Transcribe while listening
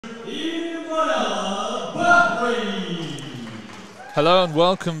Hello and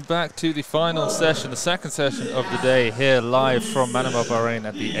welcome back to the final session, the second session of the day, here live from Manama, Bahrain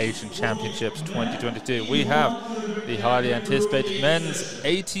at the Asian Championships 2022. We have the highly anticipated men's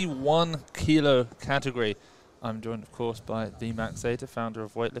 81 kilo category. I'm joined, of course, by the Max Zeta, founder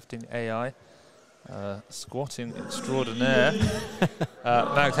of Weightlifting AI, squatting extraordinaire.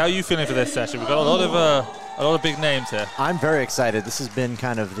 Max, how are you feeling for this session? We've got a lot of big names here. I'm very excited. This has been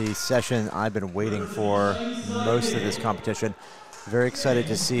kind of the session I've been waiting for most of this competition. Very excited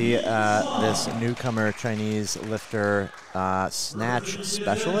to see this newcomer Chinese lifter, snatch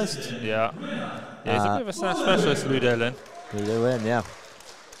specialist. Yeah, he's a bit of a snatch specialist, Delin. Delin, yeah.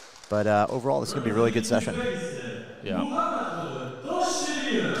 But overall, this is going to be a really good session. Yeah.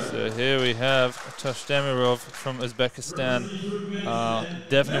 So here we have Toshtemirov from Uzbekistan.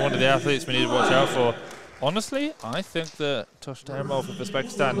 Definitely one of the athletes we need to watch out for. Honestly, I think that Toshtemirov from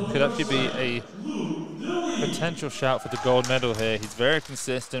Uzbekistan could actually be a potential shout for the gold medal here. He's very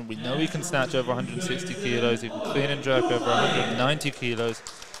consistent. We know he can snatch over 160 kilos. He can clean and jerk over 190 kilos.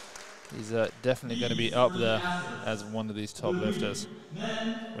 He's definitely going to be up there as one of these top lifters.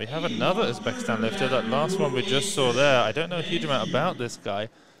 We have another Uzbekistan lifter. That last one we just saw there, I don't know a huge amount about this guy.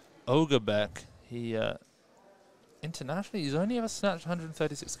 Ogabek. He internationally, he's only ever snatched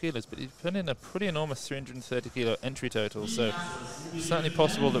 136 kilos, but he's put in a pretty enormous 330 kilo entry total. So it's certainly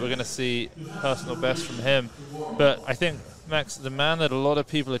possible that we're going to see personal best from him. But I think, Max, the man that a lot of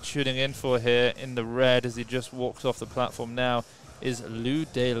people are tuning in for here in the red as he just walks off the platform now is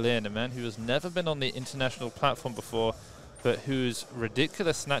Delin, a man who has never been on the international platform before, but whose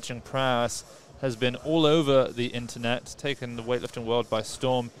ridiculous snatching prowess has been all over the internet, taken the weightlifting world by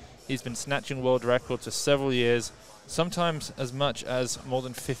storm. He's been snatching world records for several years, sometimes as much as more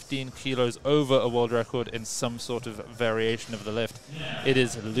than 15 kilos over a world record in some sort of variation of the lift. It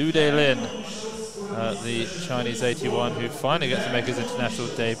is Delin, the Chinese 81, who finally gets to make his international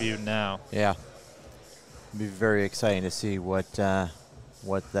debut now. Yeah. It'll be very exciting to see what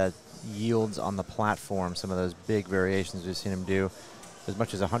that yields on the platform, some of those big variations we've seen him do. As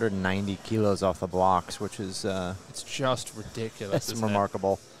much as 190 kilos off the blocks, which is it's just ridiculous. It's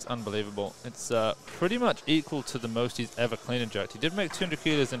remarkable. It's unbelievable. It's pretty much equal to the most he's ever clean and jerked. He did make 200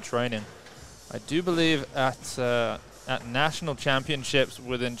 kilos in training. I do believe at national championships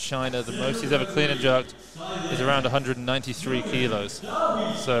within China, the most he's ever clean and jerked is around 193 kilos.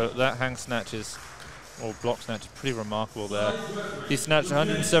 So that hang snatch is, or block snatch, is pretty remarkable there. He snatched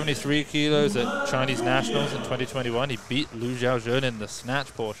 173 kilos at Chinese Nationals in 2021. He beat Lu Xiaojun in the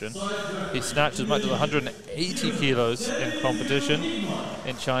snatch portion. He snatched as much as 180 kilos in competition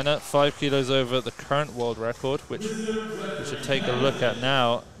in China, 5 kilos over the current world record, which we should take a look at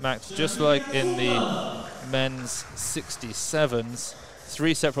now. Max, just like in the men's 67s,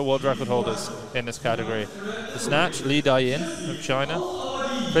 3 separate world record holders in this category. The snatch, Li Dayin of China.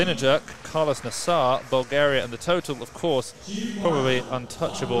 Clean and jerk, Carlos Nassar, Bulgaria, and the total, of course, probably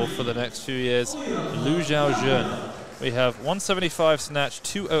untouchable for the next few years, Lu Xiaojun. We have 175 snatch,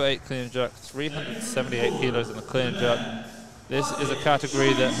 208 clean and jerk, 378 kilos in the clean and jerk. This is a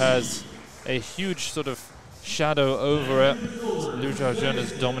category that has a huge sort of shadow over it. Lu Xiaojun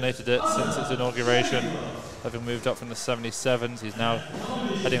has dominated it since its inauguration, having moved up from the 77s. He's now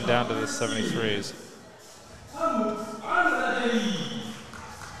heading down to the 73s.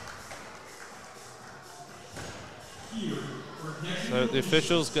 So the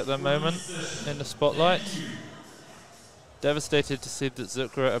officials get their moment in the spotlight. Devastated to see that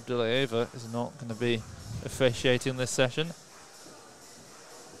Rahmat Abdullah is not going to be officiating this session.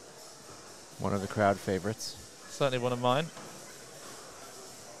 One of the crowd favorites. Certainly one of mine.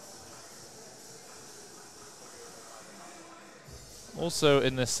 Also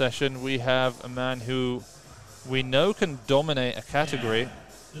in this session, we have a man who we know can dominate a category.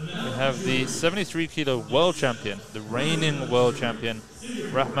 We have the 73 kilo world champion, the reigning world champion,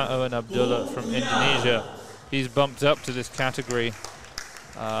 Rahmat Erwin Abdullah from Indonesia. He's bumped up to this category,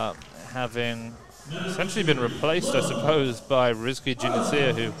 having essentially been replaced, I suppose, by Rizky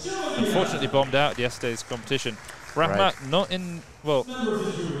Jinitsia, who unfortunately bombed out yesterday's competition. Rahmat not in, well,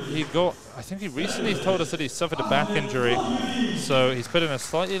 I think he recently told us that he suffered a back injury, so he's put in a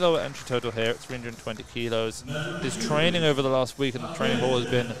slightly lower entry total here at 320 kilos. His training over the last week in the training hall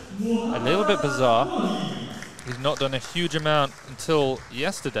has been a little bit bizarre. He's not done a huge amount until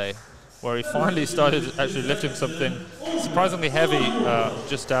yesterday, where he finally started actually lifting something surprisingly heavy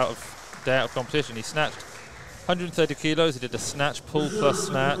just out of day out of competition. He snatched 130 kilos. He did a snatch pull plus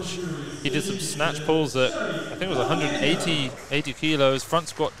snatch. He did some snatch pulls at, I think it was 180 kilos, front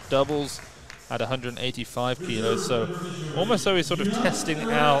squat doubles, at 185 kilos. So almost so he's sort of testing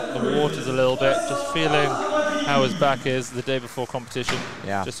out the waters a little bit, just feeling how his back is the day before competition.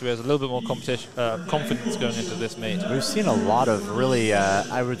 Yeah. Just so he has a little bit more confidence going into this meet. We've seen a lot of really,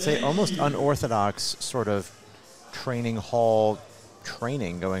 I would say, almost unorthodox sort of training hall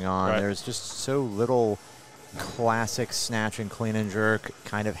training going on. Right. There's just so little classic snatch and clean and jerk,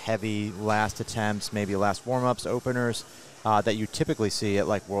 kind of heavy last attempts, maybe last warm-ups, openers, that you typically see at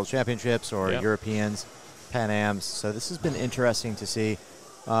like World Championships or Europeans, Pan Ams. So this has been interesting to see.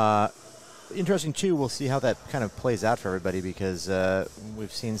 Interesting too, we'll see how that kind of plays out for everybody, because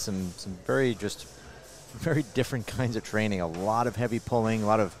we've seen some very different kinds of training. A lot of heavy pulling, a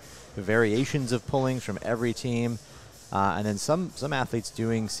lot of variations of pulling from every team, and then some athletes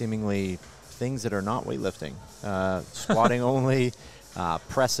doing seemingly things that are not weightlifting, squatting only,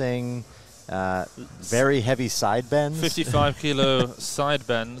 pressing, very heavy side bends. 55 kilo side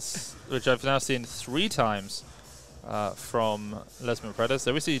bends, which I've now seen 3 times from Lesman Predas.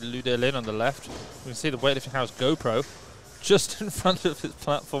 So we see Delin on the left. We can see the Weightlifting House GoPro just in front of his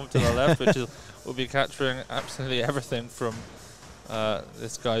platform to the left, which will be capturing absolutely everything from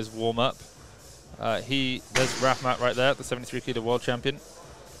this guy's warm-up. There's Rahmat right there, the 73 kilo world champion.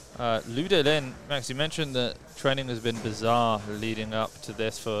 Delin, Max, you mentioned that training has been bizarre leading up to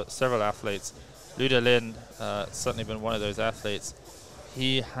this for several athletes. Delin certainly been one of those athletes.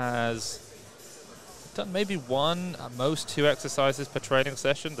 He has done maybe 1, at most 2 exercises per training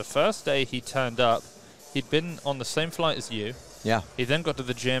session. The first day he turned up, he'd been on the same flight as you. Yeah. He then got to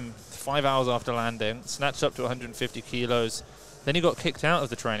the gym 5 hours after landing, snatched up to 150 kilos. Then he got kicked out of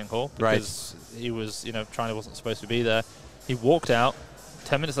the training hall because he was, China wasn't supposed to be there. He walked out.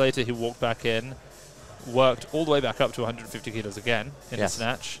 10 minutes later, he walked back in, worked all the way back up to 150 kilos again in the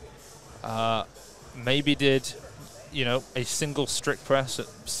snatch. Maybe did, a single strict press at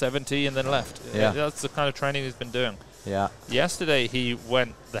 70 and then left. Yeah. That's the kind of training he's been doing. Yeah. Yesterday, he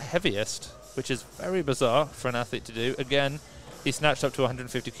went the heaviest, which is very bizarre for an athlete to do. Again, he snatched up to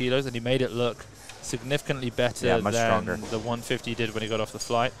 150 kilos, and he made it look significantly better much than stronger. the 150 he did when he got off the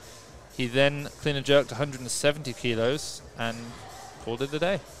flight. He then clean and jerked 170 kilos and called it a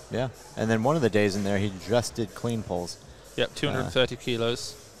day. Yeah, and then one of the days in there, he just did clean pulls. Yep, 230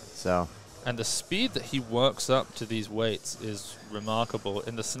 kilos. So. And the speed that he works up to these weights is remarkable.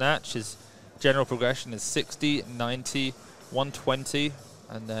 In the snatch, his general progression is 60, 90, 120,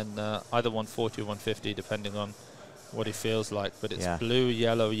 and then either 140 or 150, depending on what he feels like. But it's blue,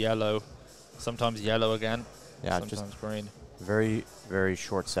 yellow, yellow, sometimes yellow again, sometimes green. Very, very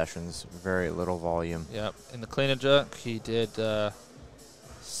short sessions, very little volume. Yep. In the clean and jerk, he did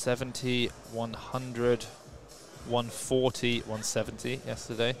 70, 100, 140, 170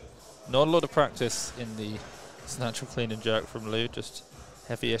 yesterday. Not a lot of practice in the snatch and clean and jerk from Lou, just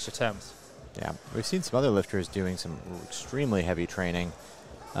heavy-ish attempts. Yeah, we've seen some other lifters doing some extremely heavy training.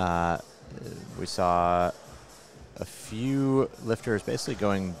 We saw a few lifters basically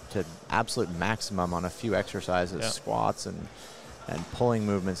going to absolute maximum on a few exercises, squats and pulling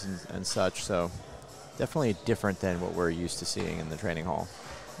movements and such. So definitely different than what we're used to seeing in the training hall.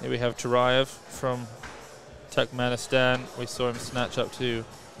 Here we have Turayev from Turkmenistan. We saw him snatch up to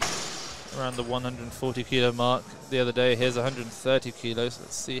around the 140 kilo mark the other day. Here's 130 kilos.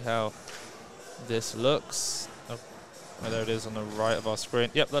 Let's see how this looks. Oh, there it is on the right of our screen.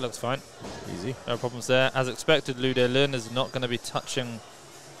 Yep, that looks fine. Easy. No problems there. As expected, Delin is not going to be touching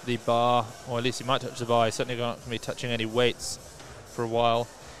the bar, or at least he might touch the bar. He's certainly not going to be touching any weights for a while.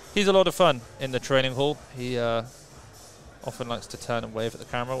 He's a lot of fun in the training hall. He often likes to turn and wave at the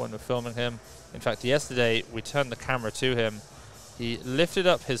camera when we're filming him. In fact, yesterday we turned the camera to him. He lifted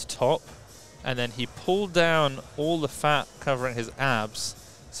up his top, and then he pulled down all the fat covering his abs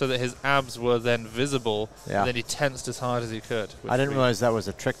so that his abs were then visible, and then he tensed as hard as he could. I didn't realize that was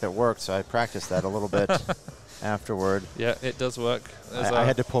a trick that worked, so I practiced that a little bit afterward. Yeah, it does work. I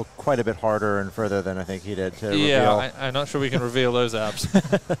had to pull quite a bit harder and further than I think he did to reveal. Yeah, I'm not sure we can reveal those abs.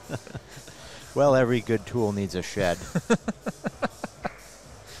 Well, every good tool needs a shed.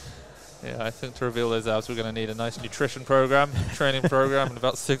 Yeah, I think to reveal those abs, we're going to need a nice nutrition program, training program in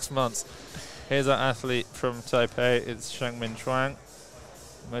about 6 months. Here's our athlete from Taipei. It's Shengmin Chuang.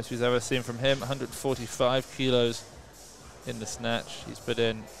 Most we've ever seen from him, 145 kilos in the snatch. He's put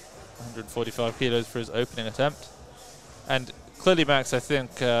in 145 kilos for his opening attempt. And clearly, Max, I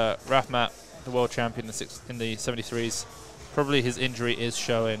think Rahmat, the world champion in the 73s, probably his injury is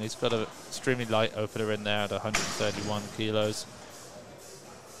showing. He's got an extremely light opener in there at 131 kilos.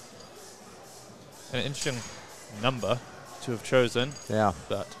 An interesting number to have chosen. Yeah.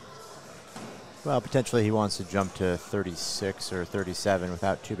 But Well, potentially he wants to jump to 36 or 37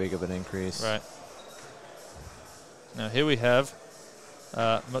 without too big of an increase. Right. Now here we have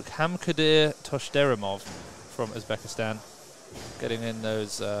Mukhammadkodir Toshtemirov from Uzbekistan, getting in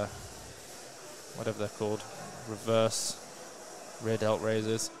those, whatever they're called, reverse rear delt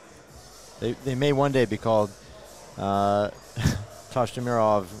raises. They may one day be called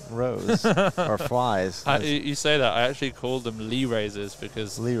Toshtemirov rows or flies. You say that. I actually call them Lee raises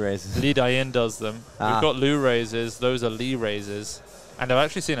because Lee raises. Lee Dayan does them. We've got Lu raises. Those are Lee raises. And I've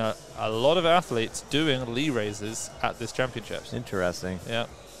actually seen a lot of athletes doing Lee raises at this championships. Interesting. Yeah.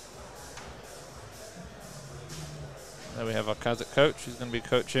 There we have our Kazakh coach who's going to be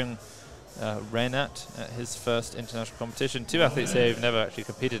coaching Rahmat at his first international competition. Two athletes here who've never actually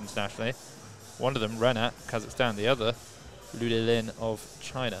competed internationally. One of them, Rahmat, Kazakhstan. The other, Delin of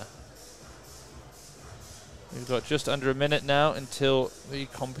China. We've got just under a minute now until the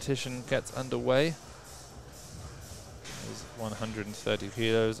competition gets underway. There's 130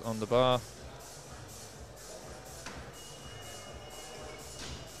 kilos on the bar.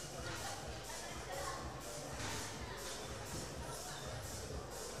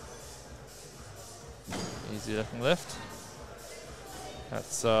 Easy looking lift.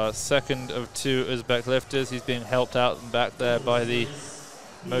 That's our second of two Uzbek lifters. He's being helped out and back there by the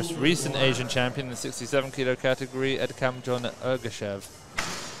most recent Asian champion in the 67 kilo category, Edkamjon Ergashev,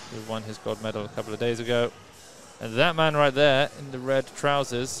 who won his gold medal a couple of days ago. And that man right there in the red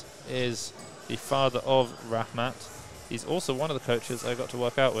trousers is the father of Rahmat. He's also one of the coaches I got to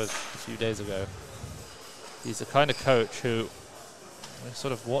work out with a few days ago. He's the kind of coach who, I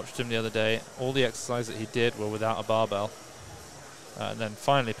sort of watched him the other day. All the exercises that he did were without a barbell. And then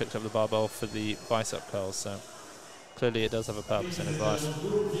finally picked up the barbell for the bicep curls. So clearly it does have a purpose in his life.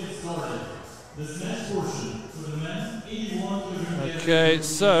 Okay,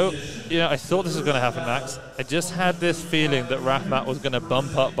 so, I thought this was going to happen, Max. I just had this feeling that Rahmat was going to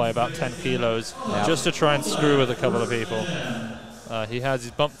bump up by about 10 kilos just to try and screw with a couple of people. He has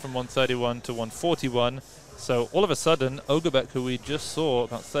his bump from 131 to 141. So all of a sudden, Ogabek, who we just saw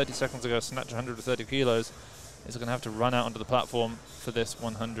about 30 seconds ago snatch 130 kilos, is going to have to run out onto the platform for this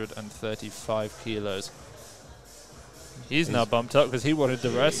 135 kilos. He's now bumped up because he wanted the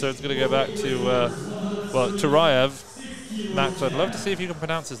rest, so it's going to go back to, Turayev. Max, I'd love to see if you can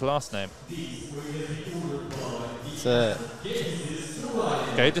pronounce his last name. It's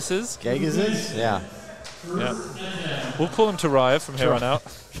Gagizes? Yeah. Yeah. We'll call him Turayev from here on out.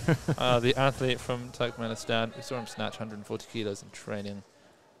 The athlete from Turkmenistan. We saw him snatch 140 kilos in training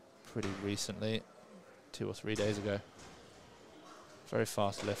pretty recently, 2 or 3 days ago. Very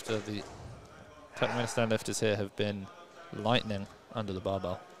fast lifter. The Turkmenistan lifters here have been lightning under the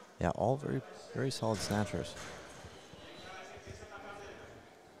barbell. Yeah, all very, very solid snatchers.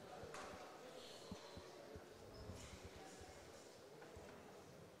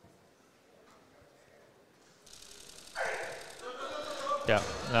 Yeah,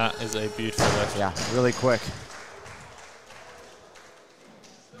 that is a beautiful lift. Yeah, really quick.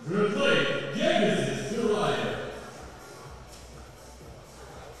 Good play. Gagazes to Ryan.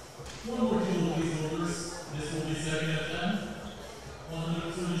 One more kilo, please, holders. This will be second attempt.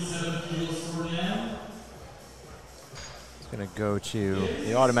 137 kilos for now. It's going to go to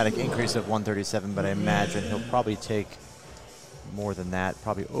the automatic increase of 137, but I imagine he'll probably take more than that,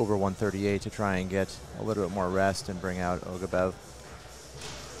 probably over 138 to try and get a little bit more rest and bring out Ogabev.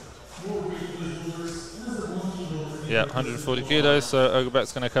 Yeah, 140 kilos, so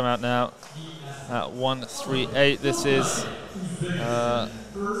Ogabek's going to come out now at 138. This is a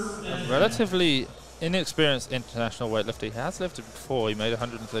relatively inexperienced international weightlifter. He has lifted before. He made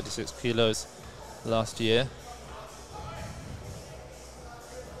 136 kilos last year.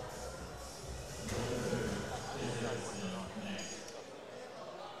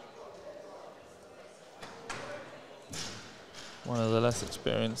 One of the less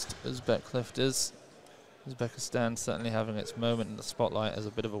experienced Uzbek lifters. Uzbekistan certainly having its moment in the spotlight as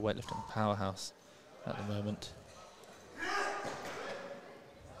a bit of a weightlifting powerhouse at the moment.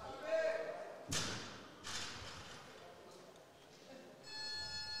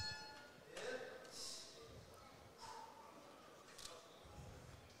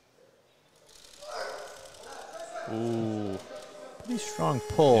 Ooh. Pretty strong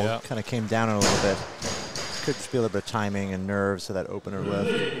pull. Yeah. Kind of came down a little bit. Could just be a little bit of timing and nerves to that opener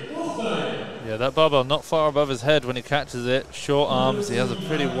lift. Yeah, that barbell not far above his head when he catches it. Short arms, he has a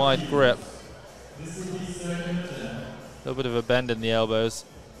pretty wide grip. A little bit of a bend in the elbows.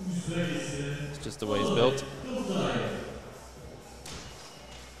 It's just the way he's built.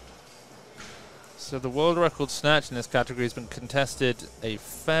 So the world record snatch in this category has been contested a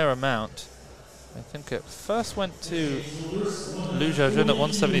fair amount. I think it first went to Liu Xiaojun at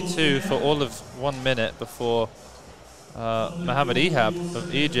 172 for all of 1 minute before Mohammed Ehab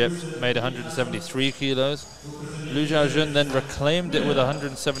of Egypt made 173 kilos. Liu Xiaojun then reclaimed it with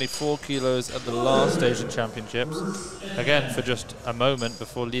 174 kilos at the last Asian Championships, again for just a moment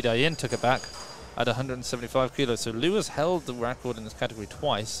before Li Dayin took it back at 175 kilos. So Liu has held the record in this category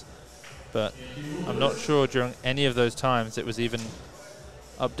twice, but I'm not sure during any of those times it was even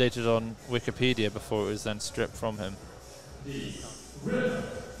updated on Wikipedia before it was then stripped from him. He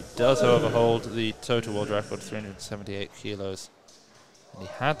does, however, hold the total world record of 378 kilos. And he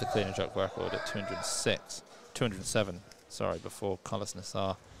had the clean and jerk record at 207, sorry, before Carlos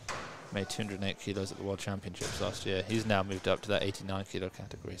Nassar made 208 kilos at the World Championships last year. He's now moved up to that 89 kilo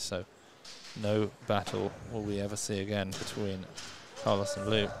category, so no battle will we ever see again between Carlos and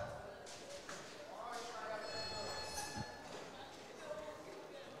Liu.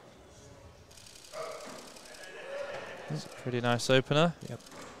 That's a pretty nice opener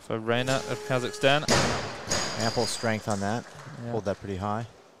for Rahmat of Kazakhstan. Ample strength on that. Hold that pretty high.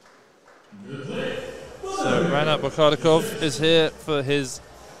 So Rahmat Erwin is here for his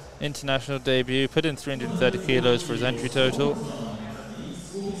international debut. Put in 330 kilos for his entry total.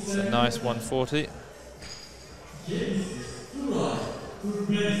 It's a nice 140.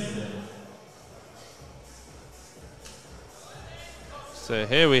 So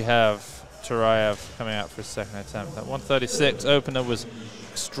here we have Turayev coming out for his second attempt. That 136 opener was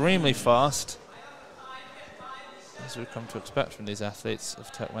extremely fast, as we've come to expect from these athletes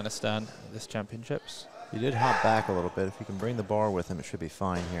of Turkmenistan at this championships. He did hop back a little bit. If he can bring the bar with him, it should be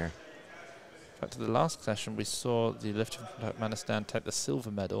fine here. In fact, in the last session, we saw the lifter from Turkmenistan take the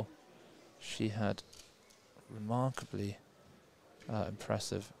silver medal. She had remarkably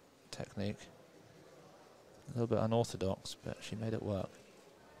impressive technique. A little bit unorthodox, but she made it work.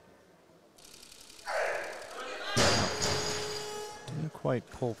 Didn't quite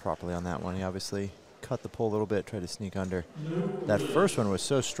pull properly on that one. He obviously cut the pull a little bit, tried to sneak under. That first one was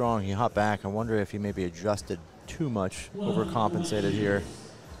so strong, he hopped back. I wonder if he maybe adjusted too much, overcompensated here.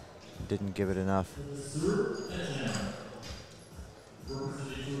 Didn't give it enough.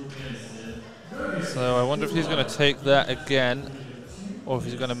 So I wonder if he's going to take that again, or if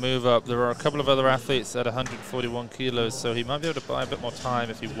he's going to move up. There are a couple of other athletes at 141 kilos, so he might be able to buy a bit more time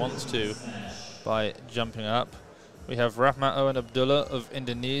if he wants to by jumping up. We have Rahmat Erwin Abdullah of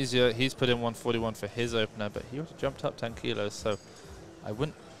Indonesia. He's put in 141 for his opener, but he already jumped up 10 kilos, so I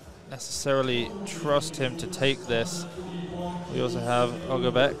wouldn't necessarily trust him to take this. We also have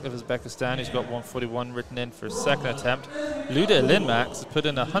Ogabek of Uzbekistan, who's got 141 written in for his second attempt. Delin has put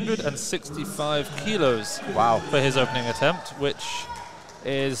in 165 kilos for his opening attempt, which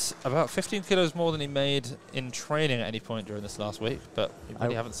is about 15 kilos more than he made in training at any point during this last week, but we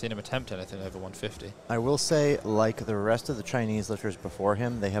really haven't seen him attempt anything over 150. I will say, like the rest of the Chinese lifters before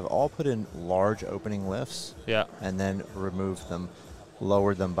him, they have all put in large opening lifts and then removed them,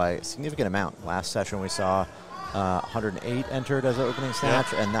 lowered them by a significant amount. Last session we saw 108 entered as an opening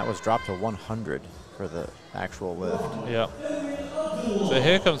snatch, and that was dropped to 100 for the actual lift. So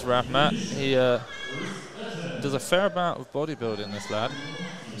here comes Rahmat. He does a fair amount of bodybuilding, this lad.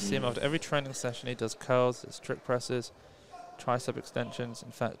 You see him after every training session. He does curls, strict presses, tricep extensions.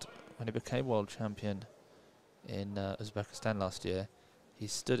 In fact, when he became world champion in Uzbekistan last year, he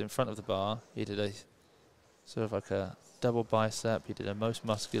stood in front of the bar. He did a sort of like a double bicep. He did a most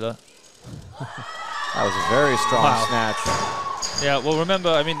muscular. That was a very strong snatch. Yeah, well, remember,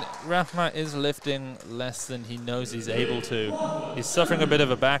 I mean, Rahmat is lifting less than he knows he's able to. He's suffering a bit of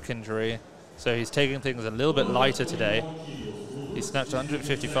a back injury, so he's taking things a little bit lighter today. He snatched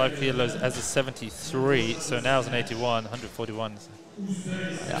 155 kilos as a 73, so now as an 81, 141 is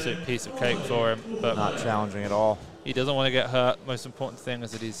an absolute piece of cake for him. But not challenging at all. He doesn't want to get hurt. Most important thing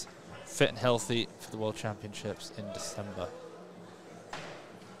is that he's fit and healthy for the World Championships in December.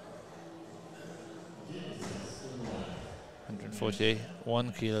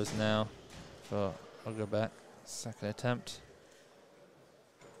 $141 kilos now for Ogabek. Second attempt.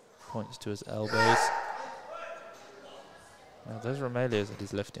 Points to his elbows. Now those Romelias that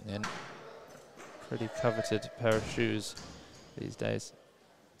he's lifting in. Pretty coveted pair of shoes these days.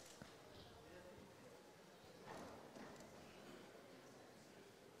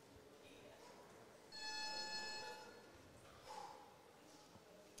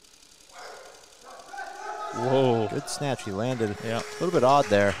 Whoa. Good snatch. He landed. Yeah. A little bit odd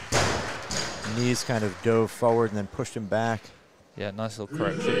there. Knees kind of dove forward and then pushed him back. Yeah, nice little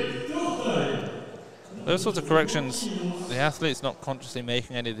correction. those sorts of corrections, the athlete's not consciously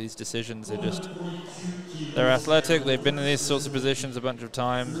making any of these decisions. They're athletic, they've been in these sorts of positions a bunch of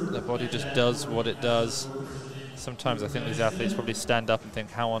times, their body just does what it does. Sometimes I think these athletes probably stand up and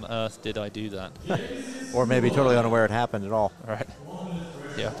think, how on earth did I do that? Or maybe totally unaware it happened at all. Right.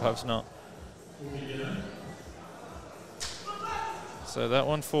 Yeah, perhaps not. So that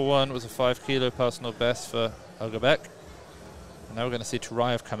 141 was a 5 kilo personal best for Ogabek. And now we're going to see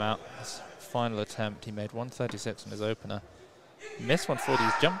Turayev come out. His final attempt, he made 136 on his opener. Missed 140,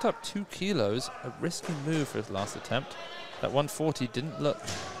 he's jumped up 2 kilos, a risky move for his last attempt. That 140 didn't look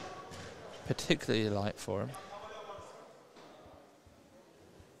particularly light for him.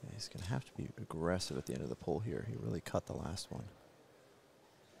 Yeah, he's going to have to be aggressive at the end of the pull here. He really cut the last one.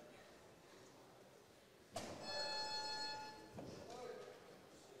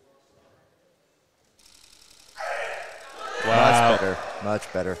 Wow. Much better,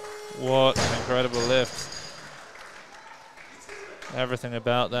 much better. What an incredible lift. Everything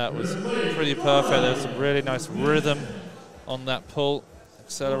about that was pretty perfect. There was some really nice rhythm on that pull.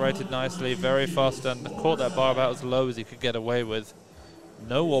 Accelerated nicely, very fast, and caught that bar about as low as he could get away with.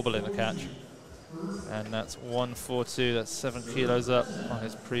 No wobble in the catch. And that's 142, that's 7 kilos up on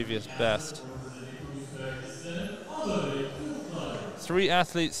his previous best. 3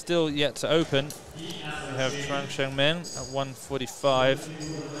 athletes still yet to open. We have Trang Shengmin at 145.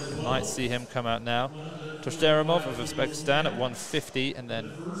 You might see him come out now. Toshtemirov of Uzbekistan at 150, and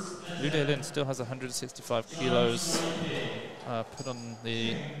then Delin still has 165 kilos put on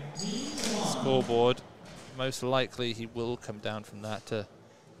the scoreboard. Most likely he will come down from that to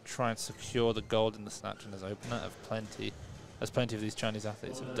try and secure the gold in the snatch in his opener, as plenty of these Chinese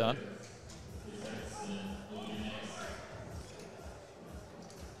athletes have done.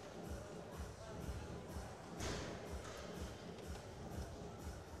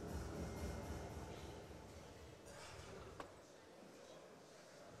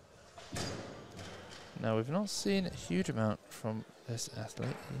 Now, we've not seen a huge amount from this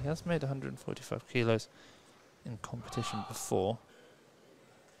athlete. He has made 145 kilos in competition before.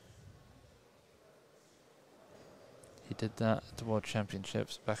 He did that at the World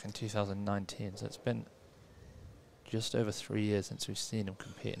Championships back in 2019, so it's been just over 3 years since we've seen him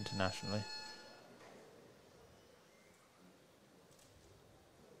compete internationally.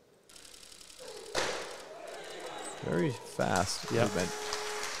 Very fast Yep. movement.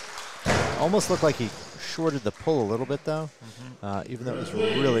 Almost looked like he shorted the pull a little bit, though, even though it was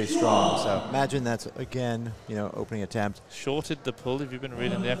really strong. So imagine that's, again, you know, opening attempt. Shorted the pull. Have you been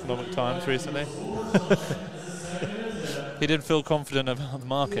reading the Economic Times recently? He didn't feel confident about the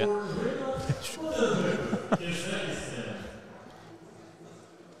market.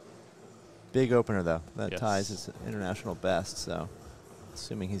 Big opener, though. That Yes. ties his international best, so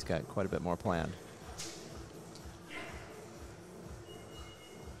assuming he's got quite a bit more planned.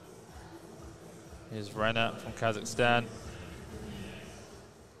 Here's Rahmat from Kazakhstan.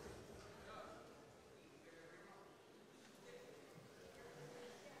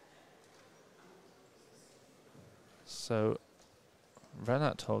 So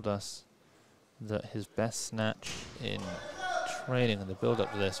Rahmat told us that his best snatch in training and the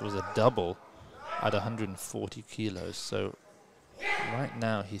build-up to this was a double at 140 kilos. So right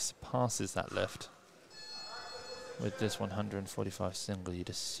now he surpasses that lift with this 145 single. You'd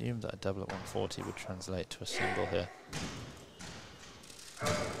assume that a double at 140 would translate to a single here.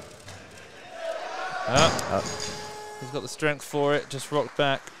 He's got the strength for it, just rocked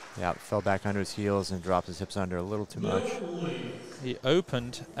back. Yeah, fell back under his heels and dropped his hips under a little too much. He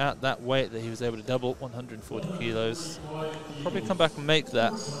opened at that weight that he was able to double, 140 kilos. Probably come back and make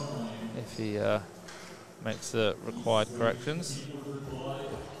that if he makes the required corrections.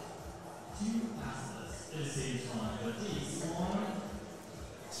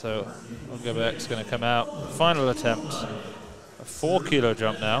 So Ogabek's going to come out. Final attempt, a 4 kilo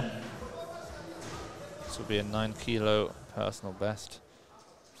jump now. This will be a 9 kilo personal best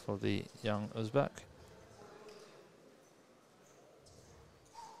for the young Uzbek.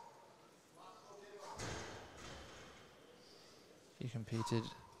 He competed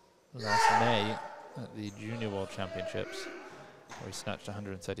last May at the Junior World Championships, where he snatched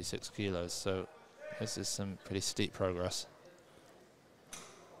 136 kilos, so this is some pretty steep progress.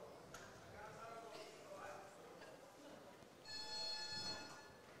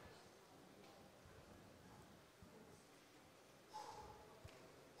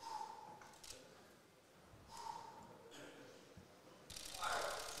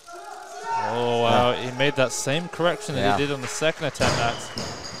 Oh, wow, he made that same correction that he did on the second attempt. That's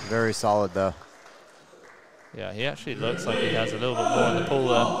very solid, though. Yeah, he actually looks like he has a little bit more on the pull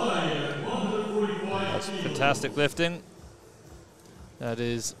there. That's fantastic lifting. That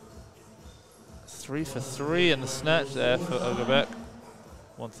is 3 for 3 in the snatch there for Ogabek.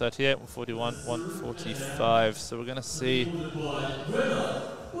 138, 141, 145. So we're going to see. What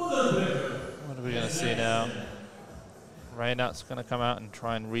are we going to see now? Rahmat's going to come out and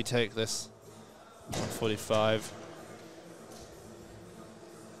try and retake this 145.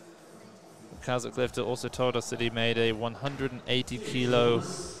 The Kazakh lifter also told us that he made a 180 kilo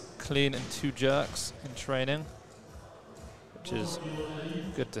clean and 2 jerks in training, which is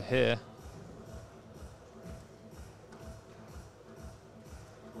good to hear.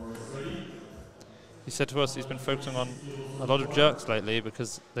 He said to us he's been focusing on a lot of jerks lately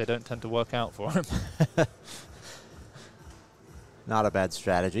because they don't tend to work out for him. Not a bad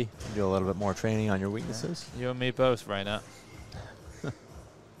strategy. Do a little bit more training on your weaknesses. You and me both, Rahmat.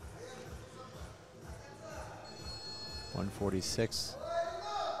 146.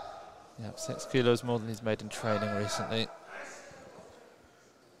 Yep, 6 kilos more than he's made in training recently.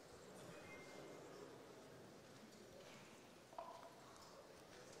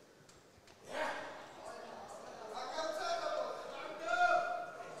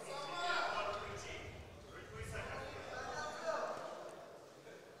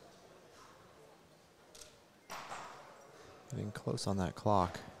 Getting close on that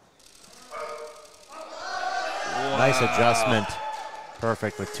clock. Wow. Nice adjustment.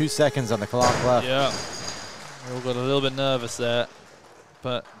 Perfect, with 2 seconds on the clock left. Yeah, we all got a little bit nervous there.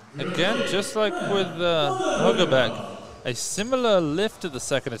 But again, just like with Ogabek, a similar lift to the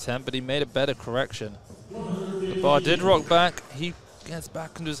second attempt, but he made a better correction. The bar did rock back. He gets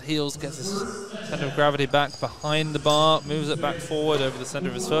back into his heels, gets his center of gravity back behind the bar, moves it back forward over the center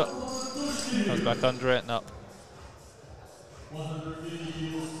of his foot, comes back under it and up. 150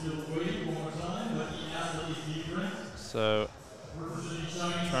 kilos still weight one more time, but the athlete is different. So,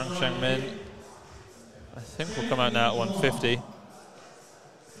 Trang Shengmin, I think will come out now at 150.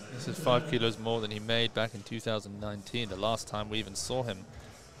 This is 5 kilos more than he made back in 2019, the last time we even saw him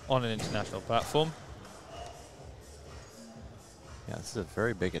on an international platform. Yeah, this is a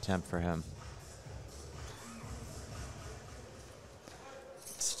very big attempt for him.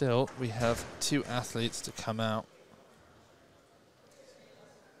 Still, we have 2 athletes to come out.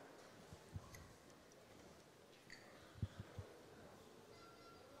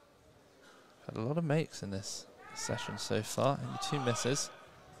 Had a lot of makes in this session so far, only 2 misses.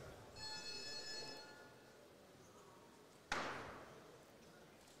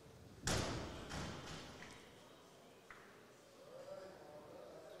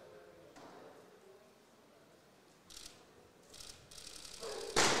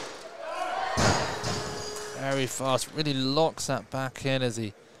 Very fast, really locks that back in as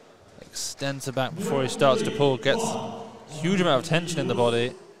he extends the back before he starts to pull, gets a huge amount of tension in the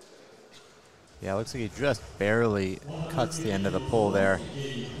body. Yeah, looks like he just barely cuts the end of the pull there.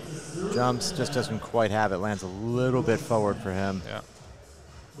 Jumps, just doesn't quite have it, lands a little bit forward for him. Yeah.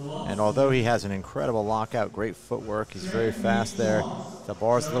 And although he has an incredible lockout, great footwork, he's very fast there. The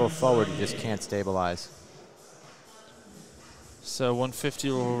bar's a little forward, he just can't stabilize. So 150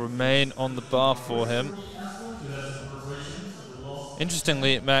 will remain on the bar for him.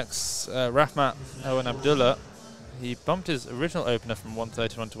 Interestingly, Rahmat Erwin Abdullah, he bumped his original opener from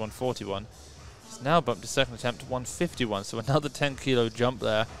 131 to 141. He's now bumped his second attempt to 151, so another 10 kilo jump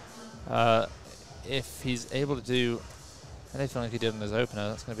there. If he's able to do anything like he did in his opener,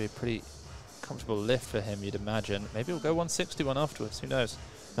 that's going to be a pretty comfortable lift for him, you'd imagine. Maybe he'll go 161 afterwards, who knows.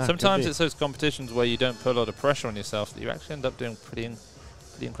 Sometimes it's those competitions where you don't put a lot of pressure on yourself that you actually end up doing pretty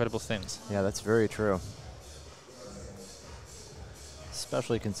incredible things. Yeah, that's very true.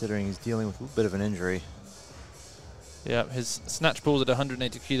 Especially considering he's dealing with a little bit of an injury. Yeah, his snatch pulls at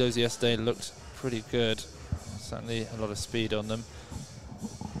 180 kilos yesterday looked pretty good. Certainly a lot of speed on them.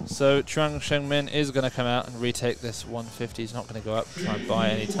 So Trang Shengmin is going to come out and retake this 150. He's not going to go up and try and buy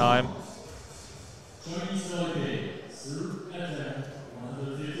any time.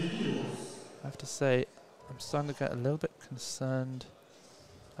 I have to say, I'm starting to get a little bit concerned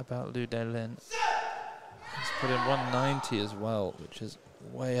about Delin. He's put in 190 as well, which is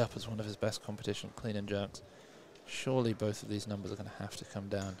way up as one of his best competition clean and jerks. Surely both of these numbers are going to have to come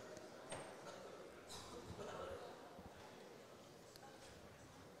down.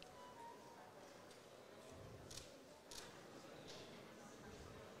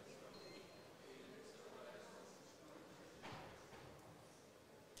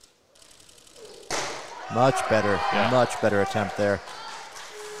 Much better attempt there.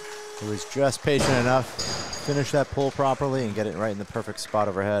 He was just patient enough, finish that pull properly and get it right in the perfect spot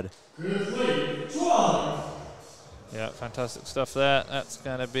overhead. Yeah, fantastic stuff there. That's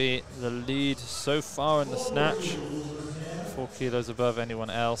going to be the lead so far in the snatch. 4 kilos above anyone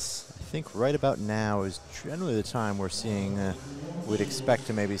else. I think right about now is generally the time we're seeing, we'd expect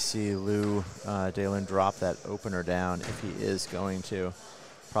to maybe see Delin drop that opener down if he is going to.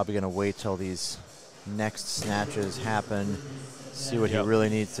 Probably going to wait till these next snatches happen, see what he really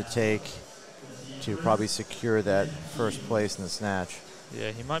needs to take to probably secure that first place in the snatch.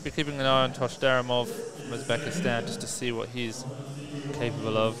 Yeah, he might be keeping an eye on Toshtemirov from Uzbekistan just to see what he's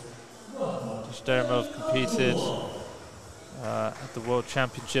capable of. Toshtemirov competed at the World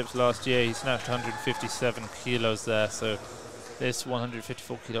Championships last year. He snatched 157 kilos there, so this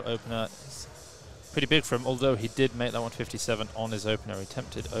 154 kilo opener is pretty big for him, although he did make that 157 on his opener. He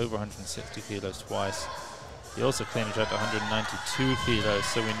attempted over 160 kilos twice. He also clean and jerked 192 kilos,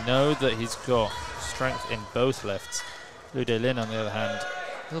 so we know that he's got strength in both lifts. Delin, on the other hand,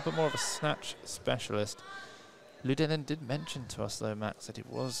 a little bit more of a snatch specialist. Delin did mention to us, though, Max, that he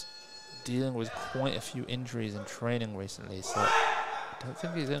was dealing with quite a few injuries in training recently, so I don't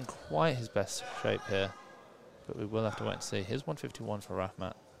think he's in quite his best shape here. But we will have to wait and see. Here's 151 for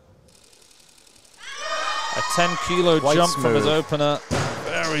Rahmat. A 10-kilo jump from his opener.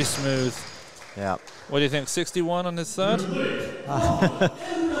 Very smooth. Yeah. What do you think, 61 on his third?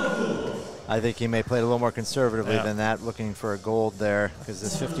 I think he may play it a little more conservatively than that, looking for a gold there, because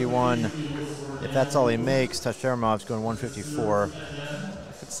this 51, if that's all he makes, Toshtemirov's going 154.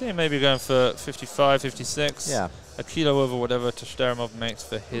 I could see him maybe going for 55, 56. Yeah. A kilo over whatever Toshtemirov makes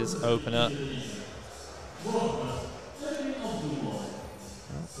for his opener.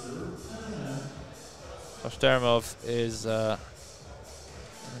 Toshtemirov is an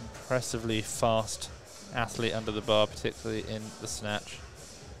impressively fast athlete under the bar, particularly in the snatch.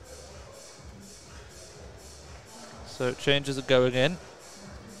 So changes are going in.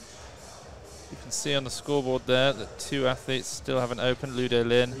 You can see on the scoreboard there that 2 athletes still haven't opened,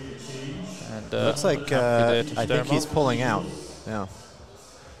 Delin and looks like I think he's pulling out. Yeah.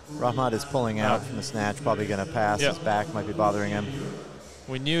 Rahmat is pulling out from the snatch, probably going to pass. His back might be bothering him.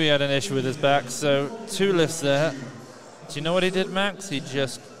 We knew he had an issue with his back, so 2 lifts there. Do you know what he did, Max? He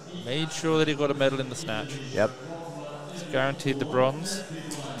just made sure that he got a medal in the snatch. Yep. He's guaranteed the bronze.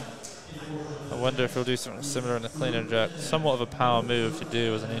 I wonder if he'll do something similar in the clean and jerk. Somewhat of a power move to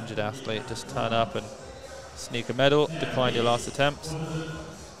do as an injured athlete. Just turn up and sneak a medal, decline your last attempt.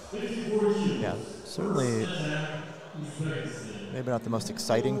 Yeah, certainly maybe not the most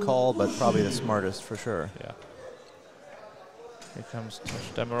exciting call, but probably the smartest for sure. Yeah. Here comes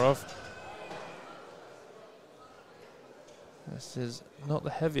Toshtemirov. This is not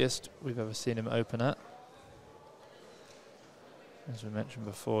the heaviest we've ever seen him open at. As we mentioned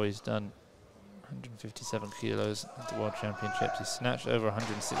before, he's done 157 kilos at the World Championships. He snatched over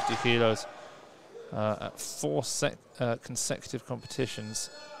 160 kilos at 4 consecutive competitions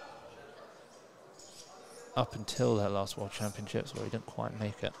up until that last World Championships, where he didn't quite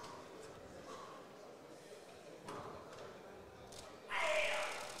make it.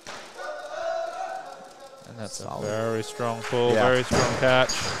 And that's solid. A very strong pull, very strong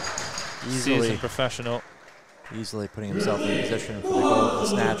catch. Easily Seasoned professional. Easily putting himself in position for the goal of the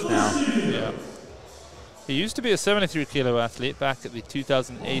snatch now. Yeah. He used to be a 73-kilo athlete back at the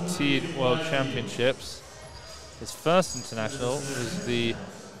 2018 World Championships. His first international was the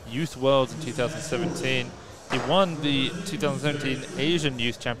Youth Worlds in 2017. He won the 2017 Asian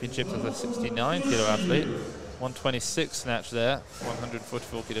Youth Championships as a 69-kilo athlete. 126 snatch there,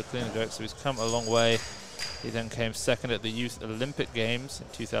 144 kilo clean and jerk, so he's come a long way. He then came second at the Youth Olympic Games in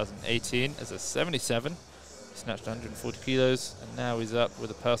 2018 as a 77. He snatched 140 kilos, and now he's up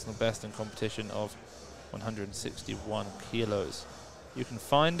with a personal best in competition of 161 kilos. You can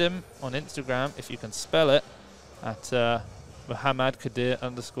find him on Instagram, if you can spell it, at Mukhammadkodir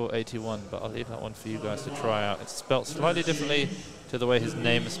 _81, but I'll leave that one for you guys to try out. It's spelled slightly differently to the way his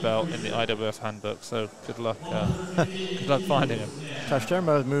name is spelled in the IWF handbook, so good luck finding him.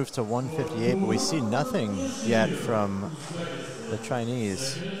 Toshtemirov moves to 158, but we see nothing yet from the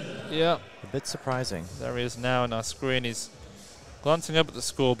Chinese. Yeah. A bit surprising. There he is now on our screen. He's glancing up at the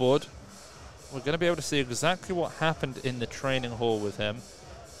scoreboard. We're going to be able to see exactly what happened in the training hall with him,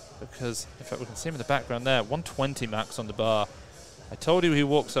 because, in fact, we can see him in the background there, 120 max on the bar. I told you he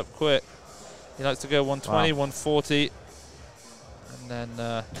walks up quick. He likes to go 120, 140. And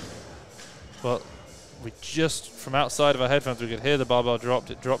then, well, we just, from outside of our headphones, we could hear the barbell dropped.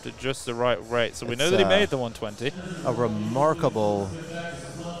 It dropped at just the right rate. So we know that he made the 120. A remarkable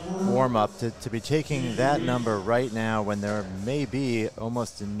warm-up, to be taking that number right now when there may be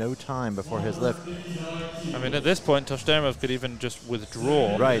almost no time before his lift. I mean, at this point, Toshtemirov could even just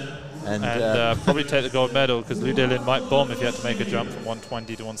withdraw. Right. And probably take the gold medal, because Delin might bomb if he had to make a jump from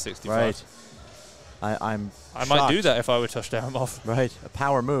 120 to 165. Right. I might do that if I were Toshtemirov. Right. A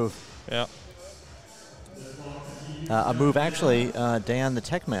power move. Yeah. A move actually Dan the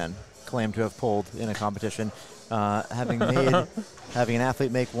Tech Man claimed to have pulled in a competition, having an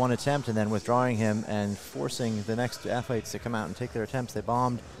athlete make one attempt and then withdrawing him and forcing the next athletes to come out and take their attempts. They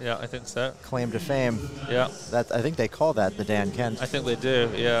bombed. Yeah, I think so. Claim to fame. Yeah. I think they call that the Dan Kent. I think they do,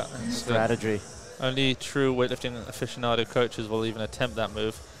 yeah. Strategy. Only true weightlifting aficionado coaches will even attempt that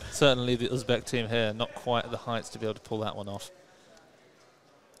move. Certainly the Uzbek team here, not quite at the heights to be able to pull that one off.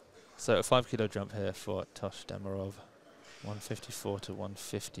 So a 5 kilo jump here for Toshtemirov, 154 to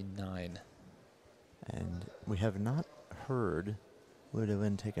 159. And we have not heard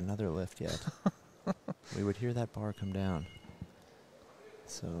Delin take another lift yet. We would hear that bar come down.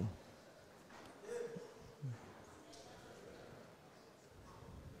 So.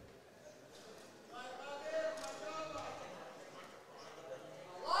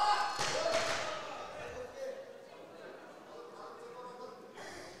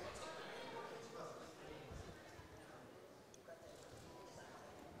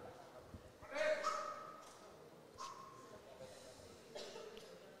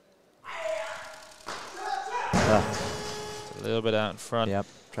 A little bit out in front. Yep.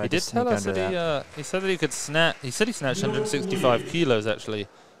 He did tell us that he said that he could snatch. He said he snatched 165 kilos actually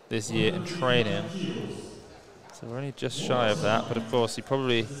this year in training. So we're only just shy of that. But of course, he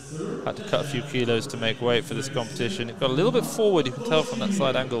probably had to cut a few kilos to make weight for this competition. It got a little bit forward. You can tell from that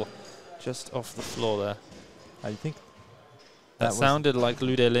side angle, just off the floor there. I think that sounded like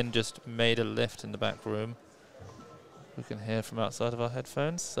Delin just made a lift in the back room. We can hear from outside of our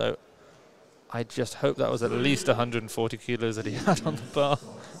headphones. So I just hope that was at least 140 kilos that he had on the bar.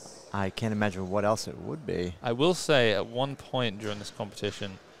 I can't imagine what else it would be. I will say at one point during this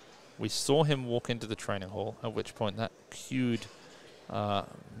competition, we saw him walk into the training hall, at which point that cued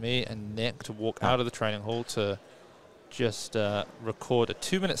me and Nick to walk out of the training hall to just record a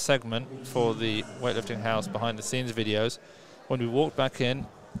 2-minute segment for the Weightlifting House behind the scenes videos. When we walked back in,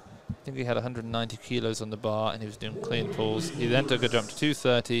 I think he had 190 kilos on the bar and he was doing clean pulls. He then took a jump to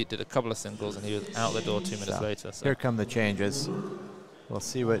 230, did a couple of singles, and he was out the door 2 minutes later. So here come the changes. We'll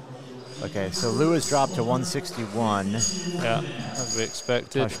see what. Okay, so Lou has dropped to 161. Yeah, as we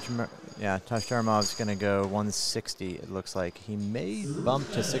expected. Toshtemirov's going to go 160, it looks like. He may bump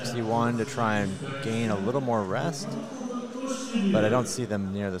to 61 to try and gain a little more rest, but I don't see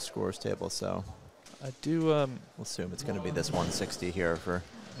them near the scores table, so I do. We'll assume it's going to be this 160 here for.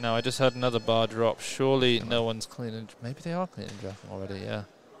 No, I just heard another bar drop. Surely no one's clean and maybe they are clean and jerking already. Yeah,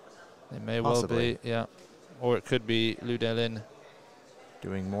 they may Possibly. well be. Yeah, or it could be Delin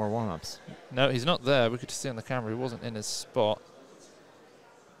doing more warm-ups. No, he's not there. We could just see on the camera he wasn't in his spot.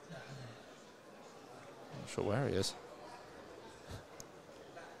 Not sure where he is.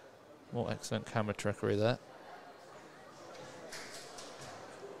 More excellent camera trickery there.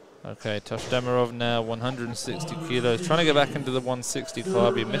 Okay, Toshtemirov now 160 kilos, trying to get back into the 160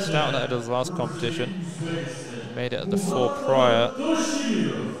 club. He missed out on that at his last competition. Made it at the 4 prior.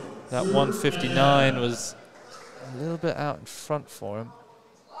 That 159 was a little bit out in front for him.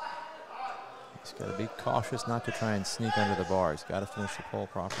 He's got to be cautious not to try and sneak under the bar. He's got to finish the pull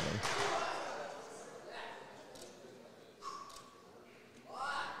properly.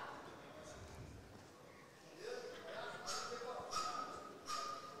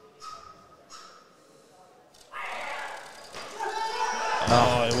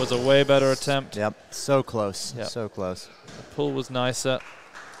 Oh, it was a way better attempt. Yep, so close, yep. So close. The pull was nicer.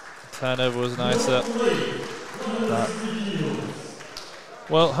 The turnover was nicer.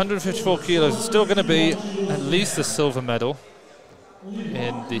 Well, 154 kilos is still going to be at least a silver medal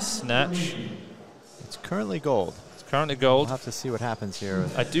in the snatch. It's currently gold. It's currently gold. We'll have to see what happens here.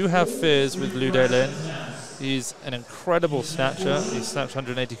 I do have fears with Delin. He's an incredible snatcher. He's snatched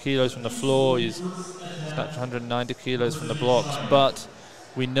 180 kilos from the floor. He's snatched 190 kilos from the blocks. But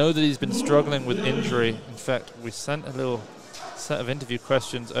we know that he's been struggling with injury. In fact, we sent a little set of interview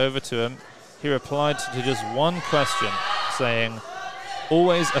questions over to him. He replied to just one question saying,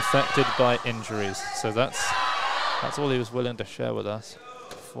 always affected by injuries. So that's all he was willing to share with us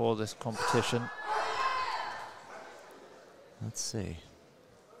for this competition. Let's see.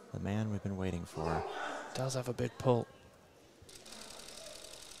 The man we've been waiting for. Does have a big pull.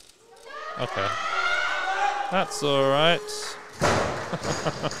 Okay. That's all right.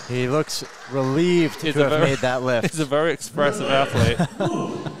 He looks relieved to have made that lift. He's a very expressive athlete.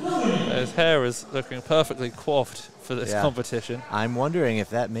 his hair is looking perfectly coiffed for this competition. I'm wondering if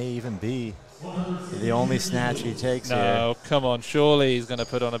that may even be the only snatch he takes here. No, come on. Surely he's going to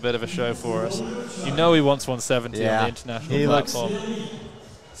put on a bit of a show for us. You know he wants 170 on the international platform.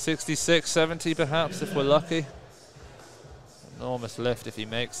 66, 70 perhaps if we're lucky. Enormous lift if he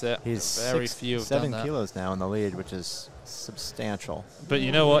makes it. He's very few have done that. 7 kilos now in the lead, which is substantial. But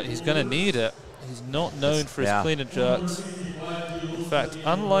you know what? He's going to need it. He's not known for his clean and jerks. In fact,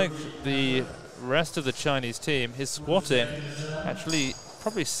 unlike the rest of the Chinese team, his squatting actually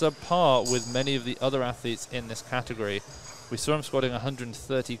probably subpar with many of the other athletes in this category. We saw him squatting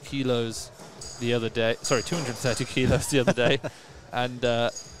 130 kilos the other day. Sorry, 230 kilos the other day. And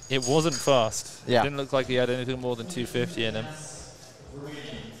it wasn't fast. It didn't look like he had anything more than 250 in him.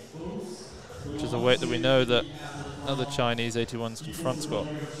 Which is a weight that we know that other Chinese 81s can front squat.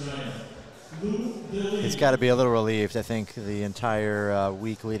 He's got to be a little relieved. I think the entire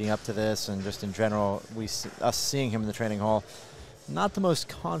week leading up to this and just in general, us seeing him in the training hall, not the most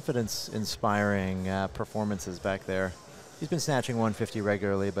confidence-inspiring performances back there. He's been snatching 150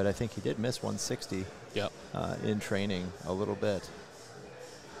 regularly, but I think he did miss 160 in training a little bit.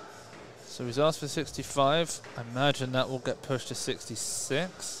 So he's asked for 65. I imagine that will get pushed to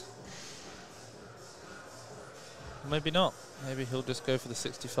 66. Maybe not. Maybe he'll just go for the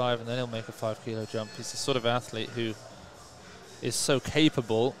 65 and then he'll make a 5 kilo jump. He's the sort of athlete who is so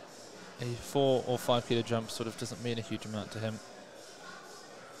capable, a 4 or 5 kilo jump sort of doesn't mean a huge amount to him.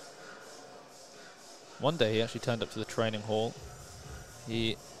 One day he actually turned up to the training hall.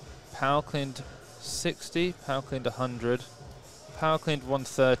 He power cleaned 60, power cleaned 100, power cleaned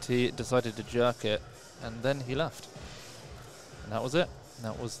 130, decided to jerk it, and then he left. And that was it. And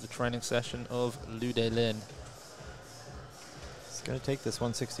that was the training session of Delin. He's going to take this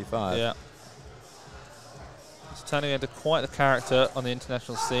 165. Yeah. He's turning into quite a character on the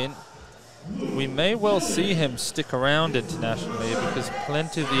international scene. We may well see him stick around internationally because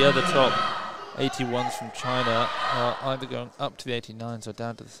plenty of the other top 81s from China are either going up to the 89s or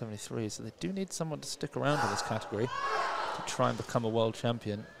down to the 73s, so they do need someone to stick around in this category to try and become a world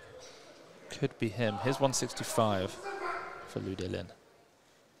champion. Could be him. Here's 165 for Delin.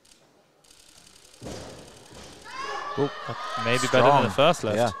 Maybe strong. better than the first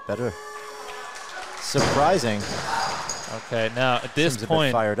lift. Yeah, better. Surprising. Okay, now at this Seems point,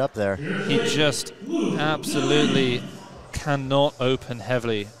 a bit fired up there. He just absolutely cannot open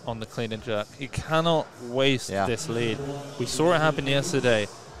heavily on the clean and jerk. He cannot waste this lead. We saw it happen yesterday.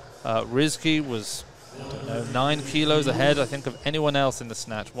 Rizky was 9 kilos ahead, I think, of anyone else in the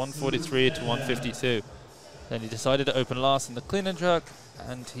snatch, 143 to 152. Then he decided to open last in the clean and jerk,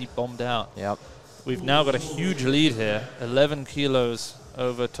 and he bombed out. Yep. We've now got a huge lead here, 11 kilos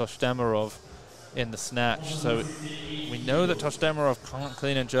over Toshtemirov in the snatch. So we know that Toshtemirov can't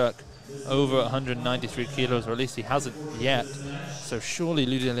clean and jerk over 193 kilos, or at least he hasn't yet. So surely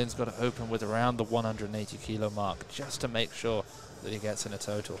Delin's got to open with around the 180 kilo mark just to make sure that he gets in a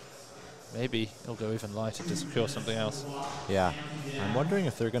total. Maybe he'll go even lighter to secure something else. Yeah. I'm wondering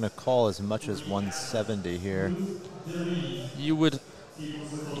if they're going to call as much as 170 here. You would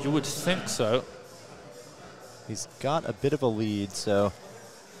think so. He's got a bit of a lead, so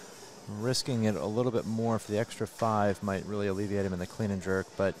risking it a little bit more for the extra 5 might really alleviate him in the clean and jerk,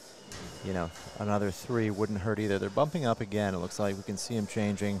 but you know, another 3 wouldn't hurt either. They're bumping up again. It looks like we can see him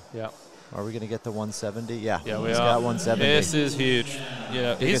changing. Yeah. Are we going to get the 170? Yeah, we he's got 170. This is huge.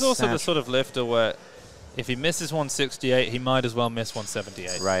 Yeah, he's also the sort of lifter where if he misses 168, he might as well miss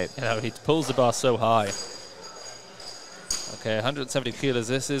 178. Right. You know, he pulls the bar so high. Okay, 170 kilos.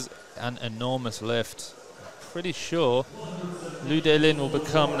 This is an enormous lift. Pretty sure Delin will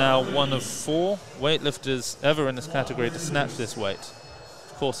become now one of 4 weightlifters ever in this category to snatch this weight.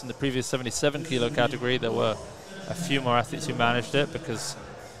 Of course, in the previous 77 kilo category, there were a few more athletes who managed it because,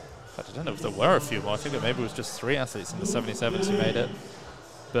 in fact, I don't know if there were a few more. I think that maybe it was just 3 athletes in the 77s who made it.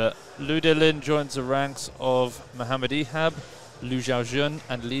 But Delin joins the ranks of Mohammed Ihab, Liu Xiaojun,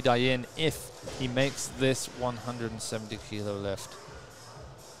 and Li Dayin if he makes this 170 kilo lift.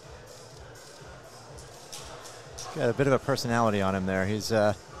 Got a bit of a personality on him there. He's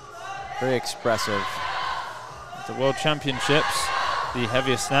very expressive. At the World Championships, the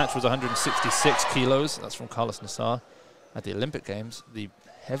heaviest snatch was 166 kilos. That's from Carlos Nassar. At the Olympic Games, the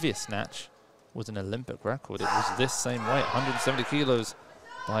heaviest snatch was an Olympic record. It was this same weight, 170 kilos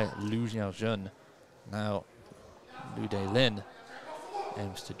by Liu Xiaojun. Now, Delin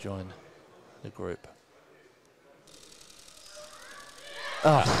aims to join the group.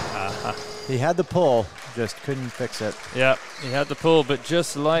 He had the pull, just couldn't fix it. Yeah, he had the pull, but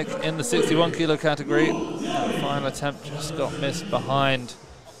just like in the 61 kilo category, the final attempt just got missed behind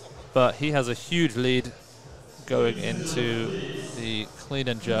but he has a huge lead going into the clean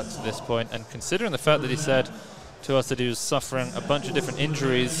and jerks at this point. And considering the fact that he said to us that he was suffering a bunch of different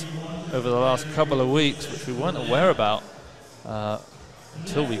injuries over the last couple of weeks, which we weren't aware about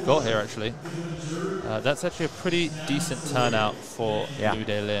until we got here, actually. That's actually a pretty decent turnout for Liu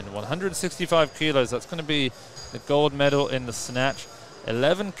Delin. 165 kilos, that's going to be the gold medal in the snatch.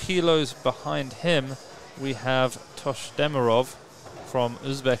 11 kilos behind him, we have Toshtemirov from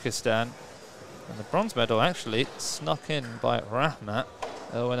Uzbekistan. And the bronze medal actually snuck in by Rahmat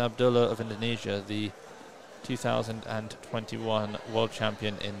Erwin Abdullah of Indonesia, the 2021 world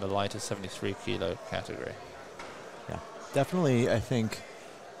champion in the lighter 73 kilo category. Yeah, definitely, I think,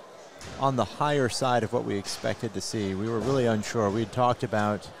 on the higher side of what we expected to see. We were really unsure. We had talked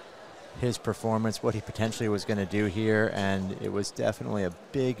about his performance, what he potentially was going to do here, and it was definitely a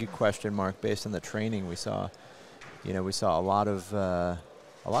big question mark based on the training we saw. You know, we saw a lot of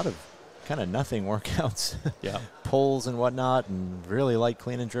kind of nothing workouts, pulls and whatnot, and really light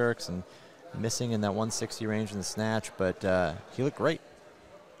clean and jerks, and missing in that 160 range in the snatch. But he looked great.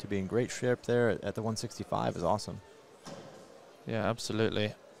 To be in great shape there at the 165 is awesome. Yeah,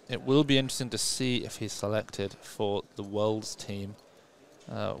 absolutely. It will be interesting to see if he's selected for the Worlds team.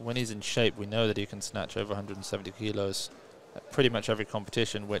 When he's in shape, we know that he can snatch over 170 kilos at pretty much every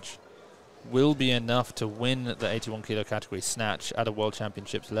competition, which will be enough to win the 81 kilo category snatch at a World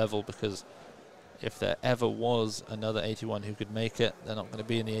Championships level, because if there ever was another 81 who could make it, they're not going to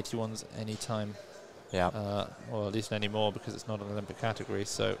be in the 81s anytime, or at least anymore, because it's not an Olympic category.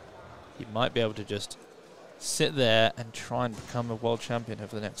 So he might be able to just sit there and try and become a world champion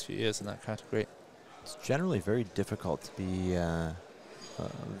over the next few years in that category. It's generally very difficult to be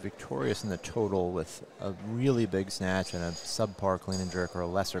victorious in the total with a really big snatch and a subpar clean and jerk or a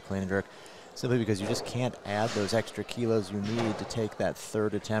lesser clean and jerk, simply because you just can't add those extra kilos you need to take that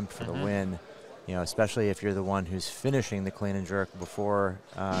third attempt for the win. You know, especially if you're the one who's finishing the clean and jerk before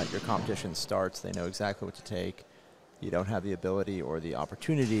your competition starts. They know exactly what to take. You don't have the ability or the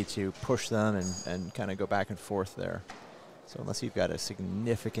opportunity to push them and kind of go back and forth there. So unless you've got a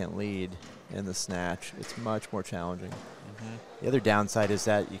significant lead in the snatch, it's much more challenging. The other downside is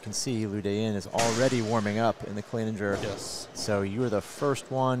that you can see Liu Delin is already warming up in the clean and jerk. Yes. So you were the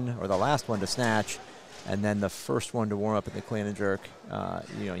first one or the last one to snatch, and then the first one to warm up in the clean and jerk.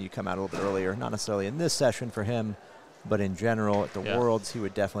 You know, you come out a little bit earlier, not necessarily in this session for him, but in general at the Worlds, he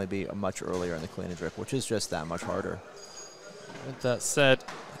would definitely be much earlier in the clean and jerk, which is just that much harder. With that said,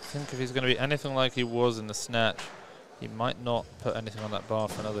 I think if he's going to be anything like he was in the snatch, he might not put anything on that bar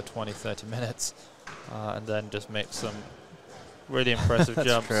for another 20, 30 minutes, and then just make some really impressive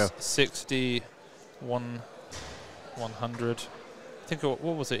jumps. True. 60, 100. I think, what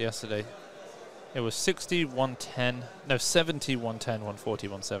was it yesterday? It was 60, 110. No, 70, 110, 140,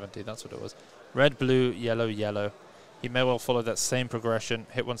 170. That's what it was. Red, blue, yellow, yellow. He may well follow that same progression,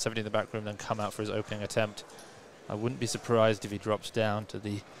 hit 170 in the back room, then come out for his opening attempt. I wouldn't be surprised if he drops down to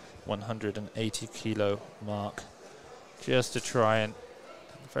the 180 kilo mark, just to try and,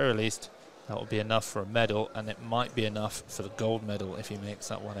 at the very least, that will be enough for a medal, and it might be enough for the gold medal if he makes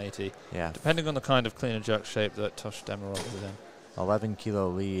that 180. Yeah. Depending on the kind of clean and jerk shape that Toshtemirov is in. 11 kilo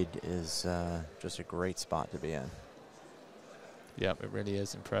lead is just a great spot to be in. Yeah, it really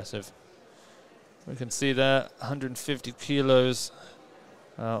is impressive. We can see there 150 kilos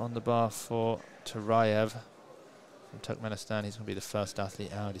on the bar for Turayev from Turkmenistan. He's going to be the first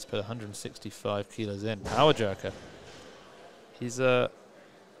athlete out. He's put 165 kilos in. Power jerker. He's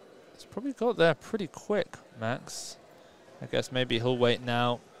probably got there pretty quick, Max. I guess maybe he'll wait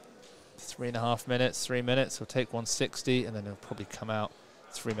now 3.5 minutes, 3 minutes. He'll take 160, and then he'll probably come out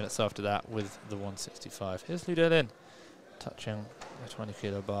 3 minutes after that with the 165. Here's Liu Delin touching a 20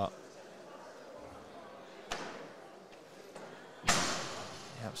 kilo bar.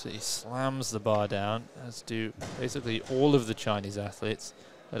 He absolutely slams the bar down, as do basically all of the Chinese athletes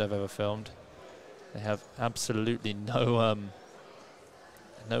that I've ever filmed. They have absolutely no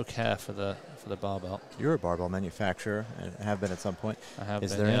care for the barbell. You're a barbell manufacturer and have been at some point. I have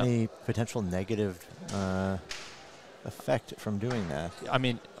Is been, there any potential negative effect from doing that? I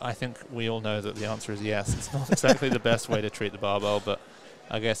mean, I think we all know that the answer is yes. It's not exactly the best way to treat the barbell, but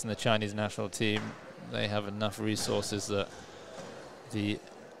I guess in the Chinese national team, they have enough resources that the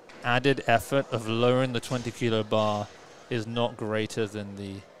added effort of lowering the 20 kilo bar is not greater than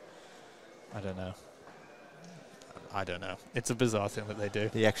the, I don't know. It's a bizarre thing that they do.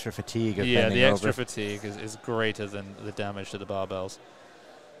 The extra fatigue of yeah, bending the extra over. fatigue is greater than the damage to the barbells.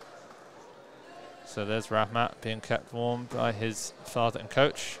 So there's Rahmat being kept warm by his father and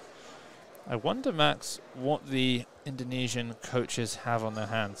coach. I wonder, Max, what the Indonesian coaches have on their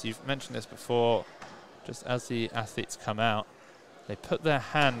hands. You've mentioned this before. Just as the athletes come out, they put their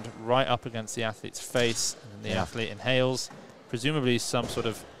hand right up against the athlete's face, and the athlete inhales, presumably some sort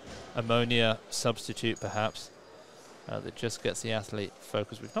of ammonia substitute, perhaps, that just gets the athlete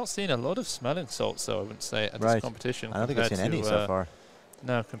focused. We've not seen a lot of smelling salts, though, I wouldn't say, at this competition. I don't think I've seen any so far.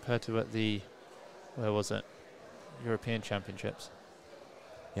 No, compared to at the, where was it, European Championships.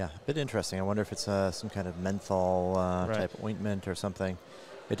 Yeah, a bit interesting. I wonder if it's some kind of menthol type ointment or something.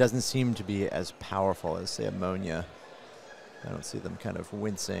 It doesn't seem to be as powerful as, say, ammonia. I don't see them kind of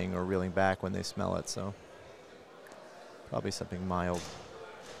wincing or reeling back when they smell it, so probably something mild.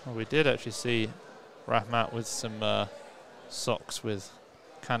 Well, we did actually see Rahmat with some socks with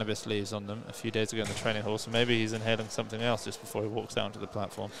cannabis leaves on them a few days ago in the training hall, so maybe he's inhaling something else just before he walks down to the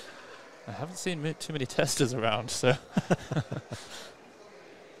platform. I haven't seen too many testers around, so...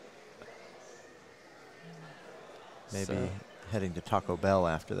 Maybe heading to Taco Bell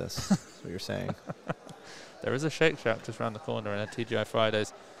after this, that's what you're saying. There is a Shake Shack just around the corner in a TGI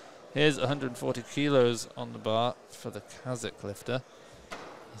Fridays. Here's 140 kilos on the bar for the Kazakh lifter.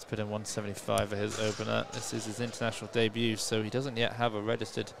 He's put in 175 for his opener. This is his international debut, so he doesn't yet have a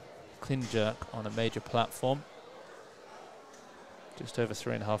registered clean jerk on a major platform. Just over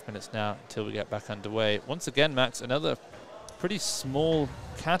 3.5 minutes now until we get back underway. Once again, Max, another pretty small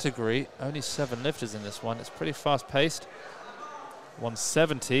category. Only 7 lifters in this one. It's pretty fast-paced.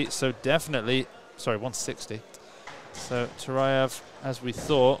 170, so definitely... Sorry, 160. So Turayev, as we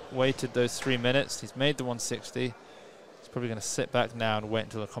thought, waited those 3 minutes. He's made the 160. He's probably going to sit back now and wait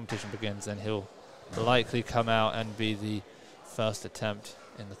until the competition begins, and he'll likely come out and be the first attempt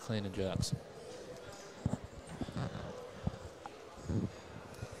in the clean and jerks.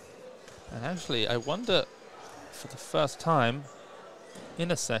 And actually, I wonder, for the first time in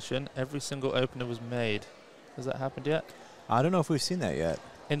a session, every single opener was made. Has that happened yet? I don't know if we've seen that yet.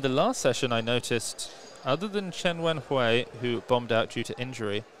 In the last session, I noticed, other than Chen Wenhui, who bombed out due to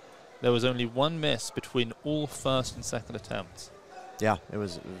injury, there was only 1 miss between all first and second attempts. Yeah, it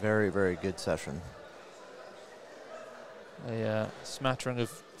was a very, very good session. A smattering of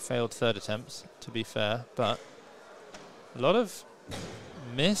failed third attempts, to be fair, but a lot of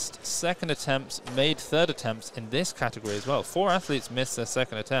missed second attempts, made third attempts in this category as well. 4 athletes missed their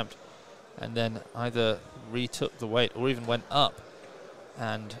second attempt and then either retook the weight or even went up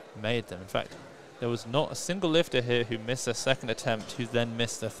and made them. In fact, there was not a single lifter here who missed their second attempt who then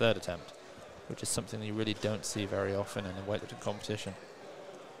missed their third attempt, which is something you really don't see very often in a weightlifting competition.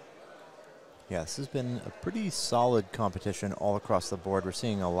 Yeah, this has been a pretty solid competition all across the board. We're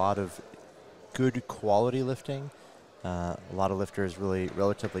seeing a lot of good quality lifting. A lot of lifters really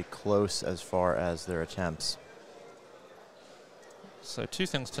relatively close as far as their attempts. So 2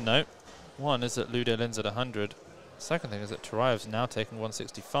 things to note. One is that Delin's at 100. Second thing is that Turayev's now taking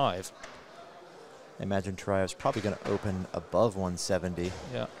 165. I imagine Turayev's probably going to open above 170.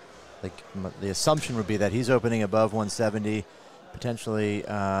 Yeah. Like the assumption would be that he's opening above 170, potentially.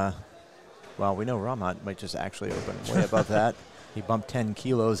 Well, we know Rahmat might just actually open way above that. He bumped 10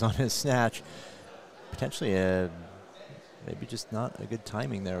 kilos on his snatch. Potentially, maybe just not a good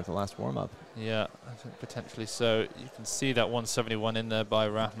timing there with the last warm-up. Yeah, I think potentially so. You can see that 171 in there by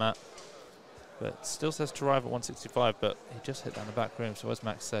Rahmat. But still says to arrive at 165, but he just hit down the back room. So as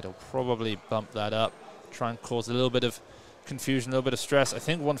Max said, he'll probably bump that up, try and cause a little bit of confusion, a little bit of stress. I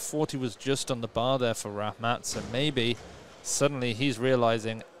think 140 was just on the bar there for Rahmat, so maybe suddenly he's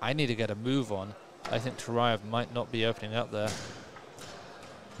realizing, I need to get a move on. I think Turayev might not be opening up there.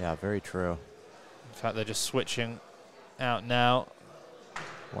 Yeah, very true. In fact, they're just switching out now.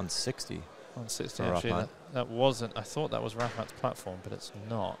 160. 160, actually. That wasn't, I thought that was Rahmat's platform, but it's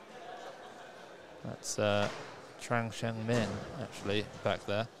not. That's Trang Sheng Min, actually, back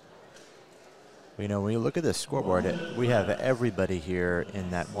there. You know, when you look at this scoreboard, we have everybody here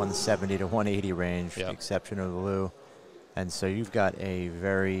in that 170 to 180 range, with the exception of Liu. And so you've got a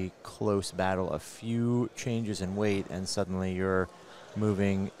very close battle, a few changes in weight, and suddenly you're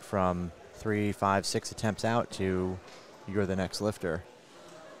moving from 3, 5, 6 attempts out to you're the next lifter.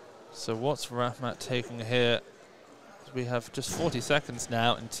 So what's Rahmat taking here? We have just 40 seconds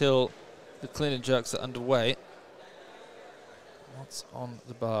now until the clean and jerks are underway. What's on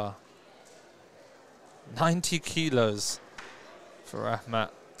the bar? 90 kilos for Rahmat.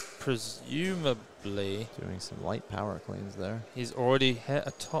 Presumably doing some light power cleans there. He's already hit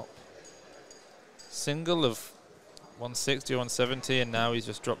a top single of 160 or 170, and now he's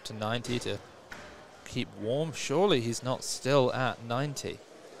just dropped to 90 to keep warm. Surely he's not still at 90.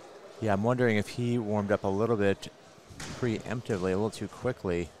 Yeah, I'm wondering if he warmed up a little bit preemptively, a little too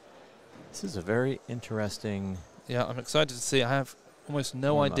quickly. This is a very interesting. Yeah, I'm excited to see. I have almost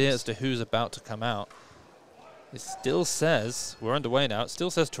no idea as to who's about to come out. It still says, we're underway now, it still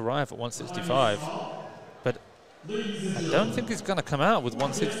says Turaev at 165. But I don't think he's going to come out with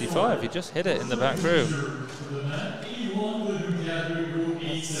 165. He just hit it in the back room.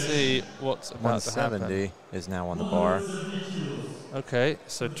 Let's see what's about to happen. 170 is now on the bar. Okay,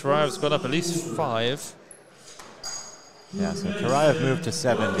 so Turaev's got up at least 5. Yeah, so Turaev moved to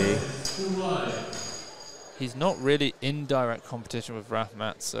 70. He's not really in direct competition with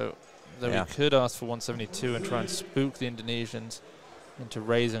Rahmat, so though we could ask for 172 and try and spook the Indonesians into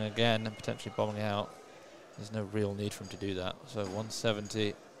raising again and potentially bombing out. There's no real need for him to do that. So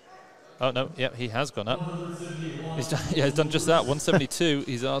 170. Oh, no, yeah, he has gone up. He's done just that. 172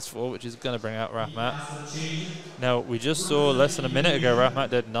 he's asked for, which is going to bring out Rahmat. Now, we just saw less than a minute ago Rahmat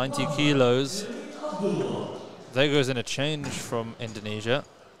did 90 kilos. There goes in a change from Indonesia.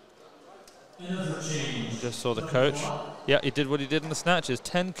 Just saw the coach. Yeah, he did what he did in the snatches.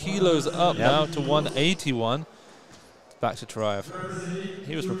 10 kilos up now to 181. Back to Turaev.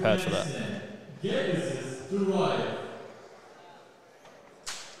 He was prepared for that.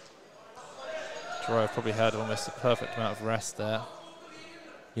 Turaev probably had almost the perfect amount of rest there.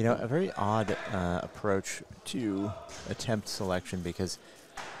 You know, a very odd approach to attempt selection, because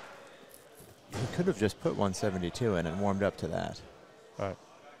he could have just put 172 in and warmed up to that. Right.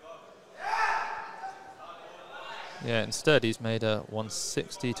 Yeah, instead he's made a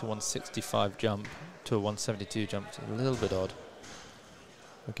 160 to 165 jump to a 172 jump. It's a little bit odd.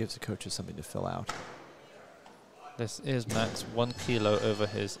 It gives the coaches something to fill out. This is Max 1 kilo over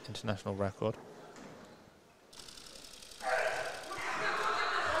his international record.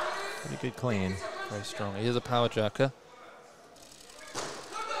 Pretty good clean. Very strong. He is a power jerker.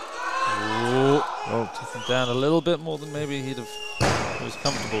 Took him down a little bit more than maybe he was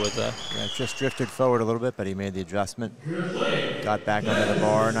comfortable with there. Yeah, just drifted forward a little bit, but he made the adjustment. Got back under the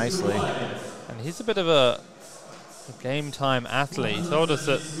bar nicely. And he's a bit of a game time athlete. He told us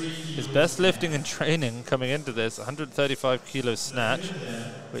that his best lifting and training coming into this, 135 kilo snatch,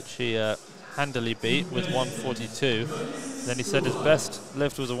 which he handily beat with 142. Then he said his best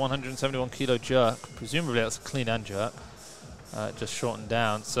lift was a 171 kilo jerk. Presumably that's a clean and jerk, just shortened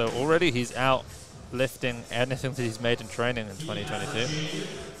down. So already he's out lifting anything that he's made in training in 2022.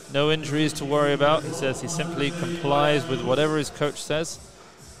 No injuries to worry about. He says he simply complies with whatever his coach says,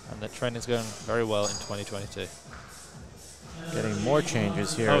 and that training's going very well in 2022. Getting more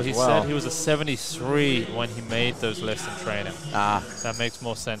changes here he said he was a 73 when he made those lifts in training. That makes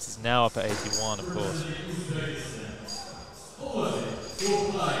more sense. He's now up at 81, of course.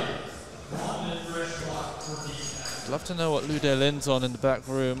 I'd love to know what Lou Delin's on in the back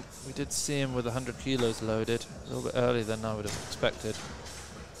room. We did see him with 100 kilos loaded, a little bit earlier than I would have expected.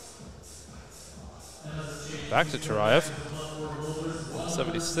 Back to Turaev,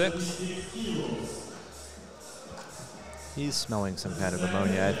 76. He's smelling some kind of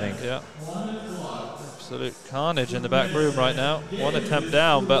ammonia, I think. Yeah. Absolute carnage in the back room right now. One attempt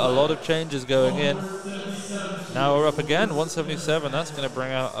down, but a lot of changes going in. Now we're up again, 177. That's going to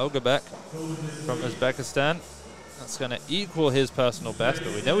bring out Ogabek from Uzbekistan. That's going to equal his personal best,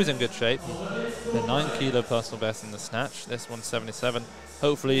 but we know he's in good shape. The 9 kilo personal best in the snatch. This 177.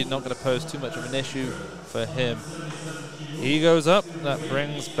 Hopefully not going to pose too much of an issue for him. He goes up. That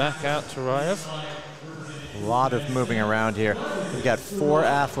brings back out Turaev. A lot of moving around here. We've got 4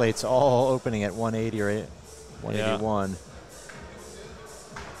 athletes all opening at 180 or 181. Yeah.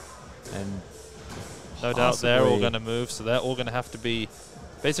 And no doubt they're all going to move, so they're all going to have to be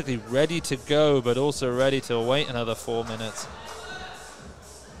basically ready to go, but also ready to wait another 4 minutes.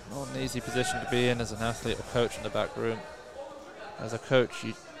 Not an easy position to be in as an athlete or coach in the back room. As a coach,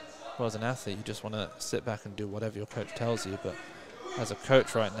 as an athlete, you just want to sit back and do whatever your coach tells you, but as a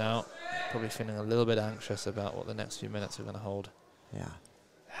coach right now, probably feeling a little bit anxious about what the next few minutes are going to hold. Yeah.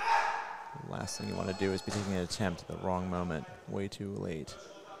 The last thing you want to do is be taking an attempt at the wrong moment, way too late.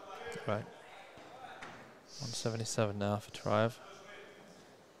 Right. 177 now for Turaev.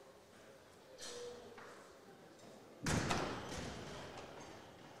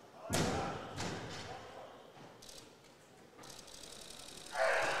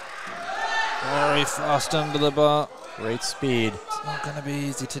 Very fast under the bar. Great speed. It's not going to be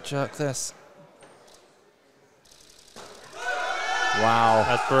easy to jerk this. Wow.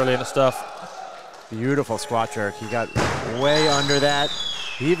 That's brilliant stuff. Beautiful squat jerk. He got way under that.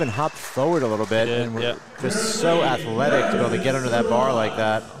 He even hopped forward a little bit and yeah. just so athletic to be able to get under that bar like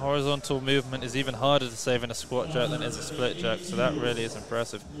that. Horizontal movement is even harder to save in a squat jerk than it is a split jerk, so that really is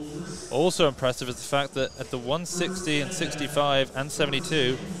impressive. Also impressive is the fact that at the 160 and 65 and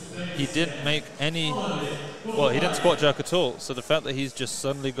 72, he didn't make any, well, he didn't squat jerk at all. So the fact that he's just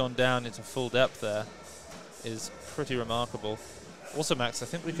suddenly gone down into full depth there is pretty remarkable. Also, Max, I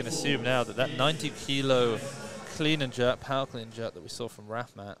think we can assume now that that 90 kilo clean and jerk, power clean and jerk that we saw from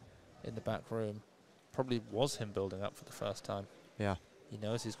Rahmat in the back room probably was him building up for the first time. Yeah. He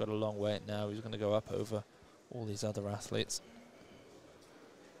knows he's got a long weight now. He's going to go up over all these other athletes.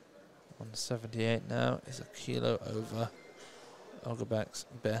 178 now is a kilo over Ogabek's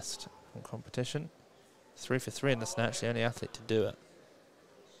best in competition. 3 for 3 in the snatch, the only athlete to do it.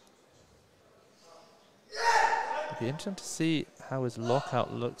 It'd be interesting to see how his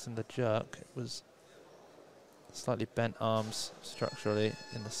lockout looks in the jerk. It was slightly bent arms structurally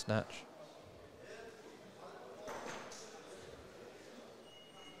in the snatch.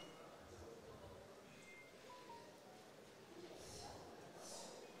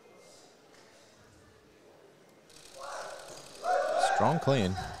 Strong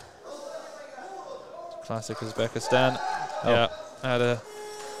clean. Classic Uzbekistan. Oh. Yeah,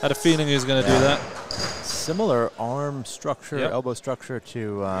 had a feeling he was going to do that. Similar arm structure, yep. elbow structure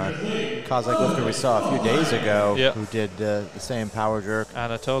to Kazakh lifter we saw a few days ago, yep. who did the same power jerk.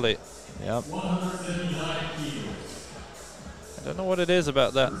 Anatoly. Yep. I don't know what it is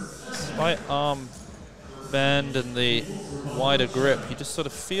about that slight arm bend and the wider grip. You just sort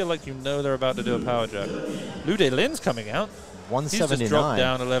of feel like you know they're about to do a power jerk. Delin's coming out. 179. He's just dropped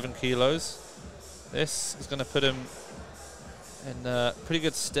down 11 kilos. This is going to put him in pretty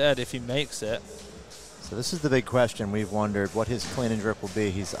good stead if he makes it. So this is the big question. We've wondered what his clean and jerk will be.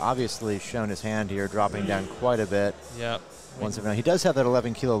 He's obviously shown his hand here, dropping down quite a bit. Yeah. 179. He does have that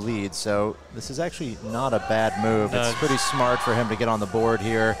 11 kilo lead, so this is actually not a bad move. No, it's pretty smart for him to get on the board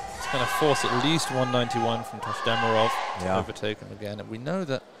here. It's going to force at least 191 from Toshtemirov to Yeah. overtake him again. And we know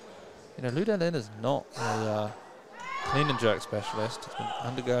that, you know, Delin is not a clean and jerk specialist. He's been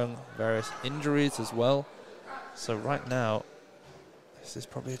undergoing various injuries as well. So right now, this is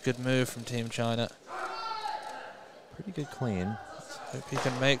probably a good move from Team China. Pretty good clean. Let's hope he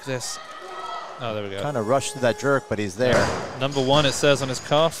can make this. Oh, there we go. Kind of rushed to that jerk, but he's there. Number 1, it says on his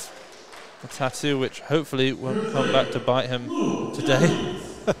calf. A tattoo which hopefully won't come back to bite him today.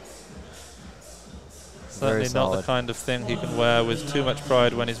 Certainly not the kind of thing he can wear with too much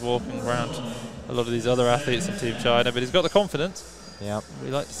pride when he's walking around a lot of these other athletes in Team China, but he's got the confidence. Yep. We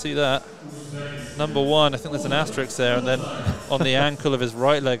like to see that. Number 1, I think there's an asterisk there, and then on the ankle of his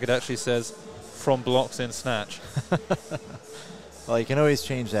right leg it actually says, "From blocks in snatch." Well, you can always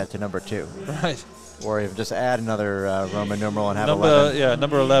change that to number 2. Right. Or even just add another Roman numeral and have 11. Yeah,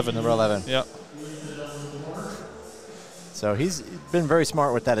 number 11. Number 11. Yep. So he's been very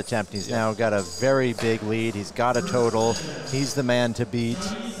smart with that attempt. He's now got a very big lead. He's got a total. He's the man to beat.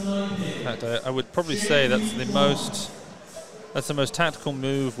 In fact, I would probably say that's the most tactical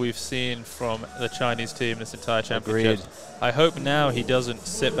move we've seen from the Chinese team this entire championship. Agreed. I hope now he doesn't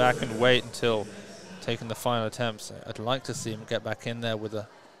sit back and wait until taking the final attempts. I'd like to see him get back in there with a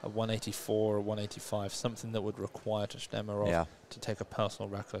 184 or 185, something that would require Toshtemirov to take a personal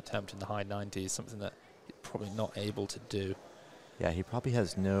record attempt in the high 90s, something that he's probably not able to do. Yeah, he probably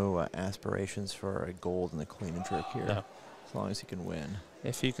has no aspirations for a gold in the clean and jerk here, as long as he can win.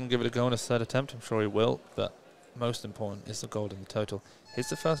 If he can give it a go on his third attempt, I'm sure he will, but most important is the gold in the total. He's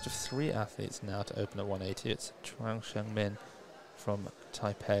the first of 3 athletes now to open at 180. It's Chuang Shengmin from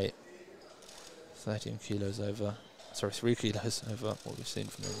Taipei, 13 kilos over, sorry, 3 kilos over what we've seen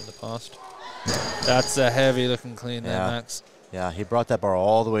from him in the past. That's a heavy looking clean there, Max. Yeah, he brought that bar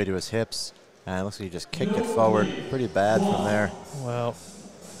all the way to his hips, and it looks like he just kicked it forward pretty bad from there. Well,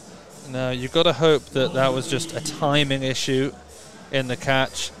 no, you've got to hope that that was just a timing issue in the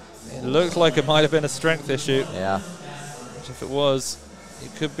catch. It looked like it might have been a strength issue. Yeah. Which if it was, you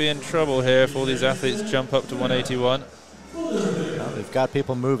could be in trouble here if all these athletes jump up to 181. Well, we've got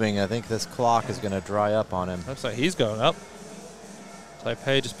people moving. I think this clock is going to dry up on him. Looks like he's going up.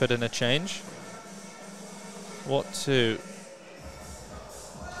 Taipei just put in a change. What to?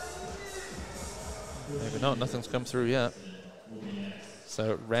 Maybe not. Nothing's come through yet.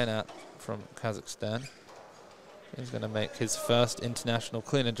 So Rahmat from Kazakhstan is going to make his first international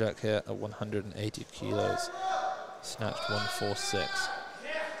clean and jerk here at 180 kilos. Snatched 146.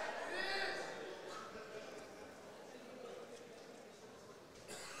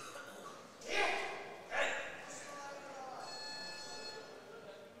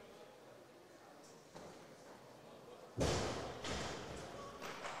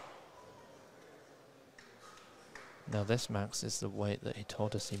 Now this, Max, is the weight that he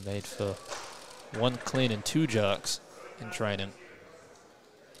told us he made for 1 clean and 2 jerks in training.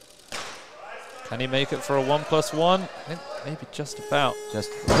 Can he make it for a 1+1? I think maybe just about. Just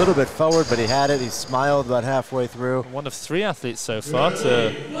a little bit forward, but he had it. He smiled about halfway through. One of 3 athletes so far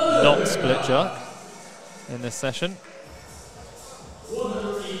to not split jerk in this session.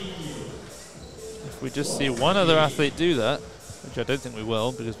 If we just see one other athlete do that, which I don't think we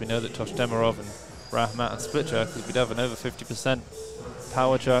will, because we know that Toshtemirov and Rahmat and split jerk, we'd have an over 50%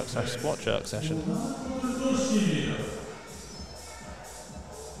 power jerk / squat jerk session.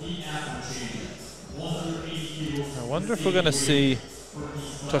 I wonder if we're going to see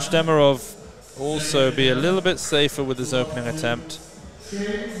Toshtemirov also be a little bit safer with his opening attempt.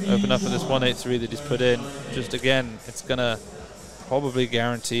 Open up at this 183 that he's put in. Just again, it's going to probably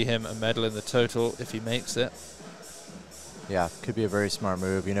guarantee him a medal in the total if he makes it. Yeah, could be a very smart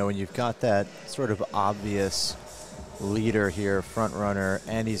move. You know, when you've got that sort of obvious leader here, front runner,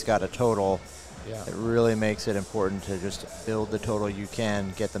 and he's got a total, it really makes it important to just build the total you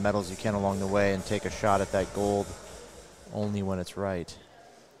can, get the medals you can along the way, and take a shot at that gold only when it's right.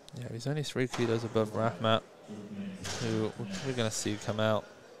 Yeah, he's only 3 kilos above Rahmat, who we're going to see come out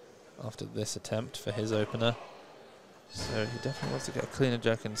after this attempt for his opener. So he definitely wants to get a cleaner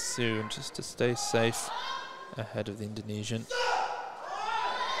jerk in soon, just to stay safe ahead of the Indonesian.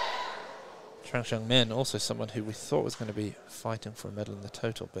 Chang Min, also someone who we thought was going to be fighting for a medal in the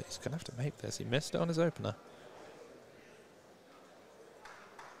total, but he's going to have to make this. He missed it on his opener.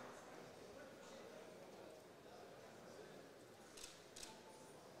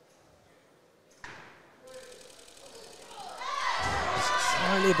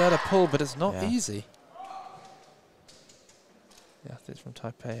 Slightly better pull, but it's not easy. The athletes from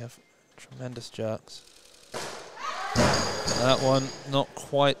Taipei have tremendous jerks. That one not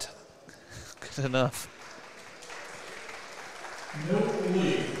quite good enough.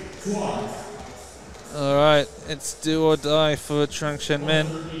 All right, it's do or die for Chang Min.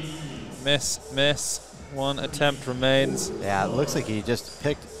 Miss. 1 attempt remains. Yeah, it looks like he just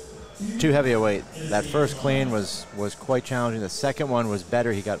picked too heavy a weight. That first clean was quite challenging. The second one was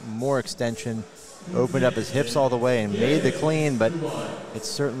better. He got more extension, opened up his hips all the way and made the clean, but it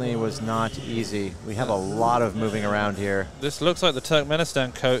certainly was not easy. We have a lot of moving around here. This looks like the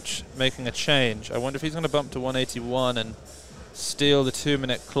Turkmenistan coach making a change. I wonder if he's going to bump to 181 and steal the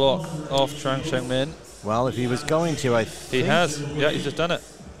 2-minute clock off Chang Min. Well, if he was going to, I think... He has. Yeah, he's just done it.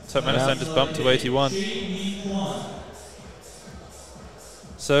 Turkmenistan just bumped to 81.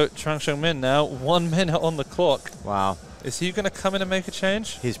 So Chang Min now 1 minute on the clock. Wow. Is he going to come in and make a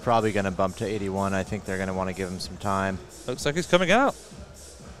change? He's probably going to bump to 81. I think they're going to want to give him some time. Looks like he's coming out.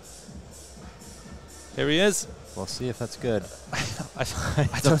 Here he is. We'll see if that's good. I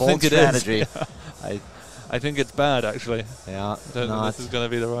don't think it is. Yeah. I think it's bad, actually. Yeah, I don't think this is going to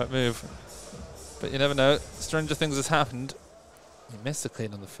be the right move. But you never know. Stranger things has happened. He missed the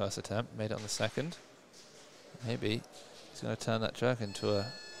clean on the first attempt, made it on the second. Maybe he's going to turn that jerk into a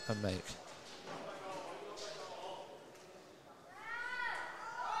make.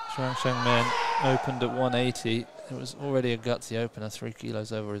 Chang Min opened at 180. It was already a gutsy opener, 3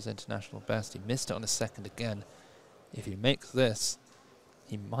 kilos over his international best. He missed it on a second again. If he makes this,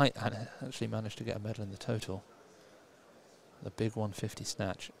 he might actually manage to get a medal in the total. The big 150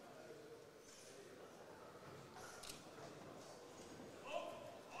 snatch.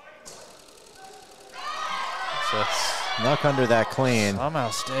 So snuck under that clean.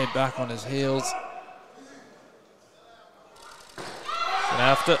 Somehow stayed back on his heels. And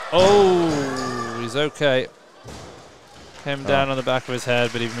after, oh, he's okay. Came down on the back of his head,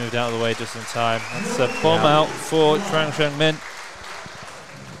 but he moved out of the way just in time. That's a bomb out for Chang Min.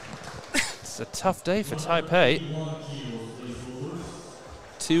 It's a tough day for Taipei.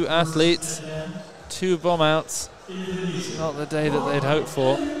 2 athletes, 2 bomb outs. It's not the day that they'd hoped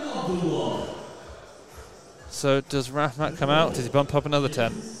for. So does Rahmat come out? Does he bump up another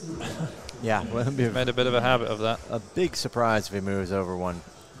 10? Yeah, He's made a bit of a habit of that. A big surprise if he moves over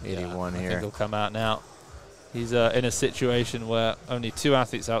 181 here. I think he'll come out now. He's in a situation where only 2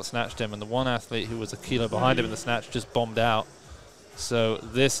 athletes outsnatched him, and the 1 athlete who was a kilo behind him in the snatch just bombed out. So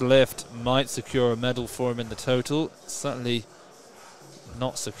this lift might secure a medal for him in the total. Certainly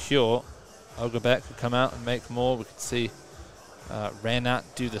not secure. Ogabek could come out and make more. We could see Reynat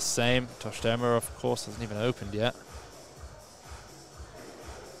do the same. Toshtemirov, of course, hasn't even opened yet.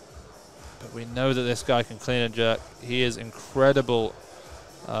 But we know that this guy can clean and jerk. He is incredible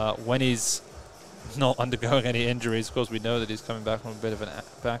when he's not undergoing any injuries. Of course, we know that he's coming back from a bit of a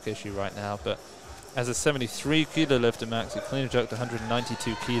back issue right now. But as a 73 kilo lifter, Max, he clean and jerked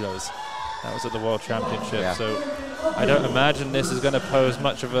 192 kilos. That was at the World Championship. Yeah. So I don't imagine this is going to pose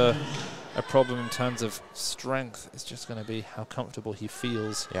much of a problem in terms of strength. It's just going to be how comfortable he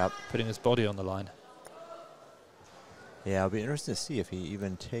feels putting his body on the line. Yeah, it'll be interesting to see if he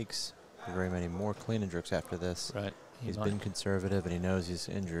even takes very many more clean and jerks after this. Right. He's been conservative, and he knows he's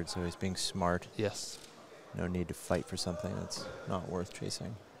injured, so he's being smart. Yes. No need to fight for something that's not worth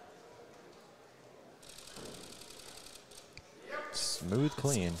chasing. Smooth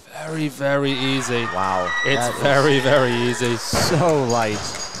clean. It's very, very easy. Wow. It's very, very easy. So light.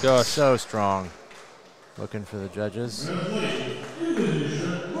 Gosh. So strong. Looking for the judges.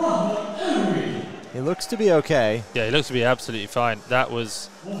 He looks to be okay. Yeah, he looks to be absolutely fine. That was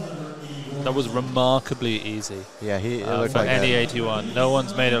remarkably easy. Yeah, he looked for like any 81. No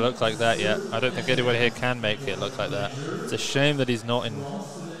one's made it look like that yet. I don't think anyone here can make it look like that. It's a shame that he's not in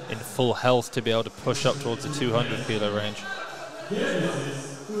full health to be able to push up towards the 200 kilo range.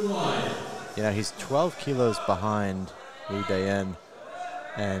 You know, he's 12 kilos behind Liu Delin,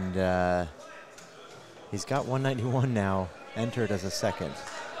 and he's got 191 now, entered as a second.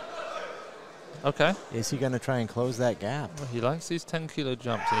 Okay. Is he going to try and close that gap? Well, he likes these 10 kilo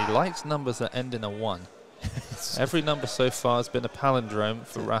jumps, and he likes numbers that end in a 1. Every number so far has been a palindrome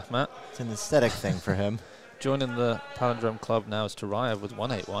for Rahmat. It's an aesthetic thing for him. Joining the palindrome club now is Turayev with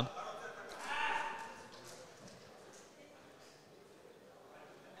 181.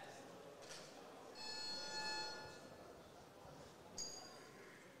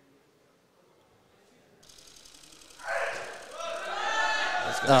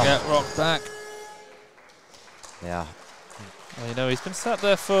 Get rocked back. Yeah. Well, you know, he's been sat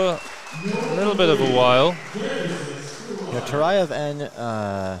there for a little bit of a while. You know, Turayev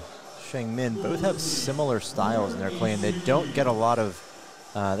and Sheng Min both have similar styles in their clean. They don't get a lot of,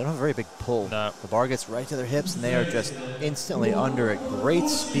 they don't have a very big pull. No. The bar gets right to their hips, and they are just instantly under it. Great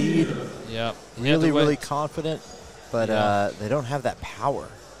speed. Yeah. Really, really confident, but they don't have that power.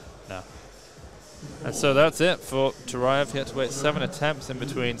 No. And so that's it for Turayev. He had to wait 7 attempts in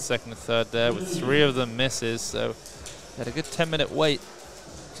between second and third there, with 3 of them misses. So he had a good 10-minute wait,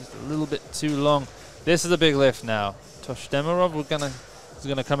 just a little bit too long. This is a big lift now. Toshtemirov is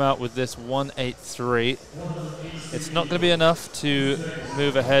gonna come out with this 183. It's not going to be enough to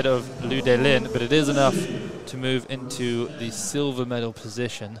move ahead of Liu Delin, but it is enough to move into the silver medal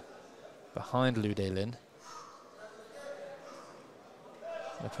position behind Liu Delin.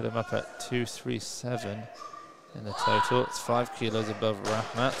 I put him up at 237 in the total. It's 5 kilos above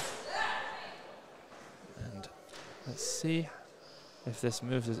Rahmat. And let's see if this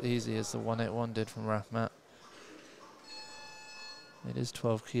moves as easy as the 181 did from Rahmat. It is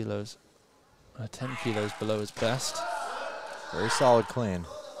 12 kilos, 10 kilos below his best. Very solid clean.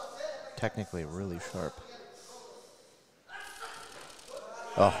 Technically really sharp.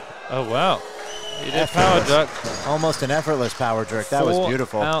 Oh wow. He did power jerk. Almost an effortless power jerk. That was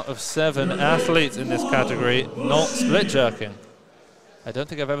beautiful. 4 out of 7 athletes in this category not split jerking. I don't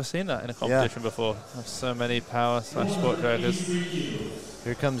think I've ever seen that in a competition before. Of so many power / sport jerkers.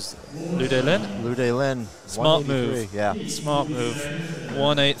 Here comes Liu Delin. Liu Delin. Smart move. Yeah. Smart move.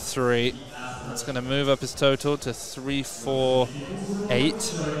 183. That's going to move up his total to 348.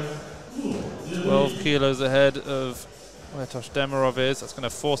 12 kilos ahead of where Toshtemirov is. That's going to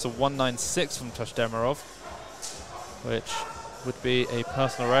force a 196 from Toshtemirov, which would be a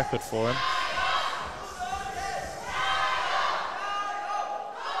personal record for him.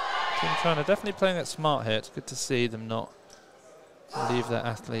 Team China definitely playing it smart here. It's good to see them not leave their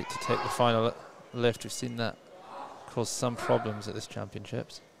athlete to take the final lift. We've seen that cause some problems at this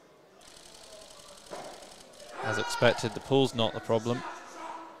championships. As expected, the pull's not the problem.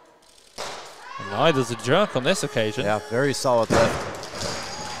 And neither's a jerk on this occasion. Yeah, very solid lift.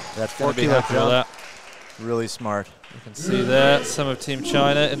 That 4 kilo jump, that. really smart. You can see there some of Team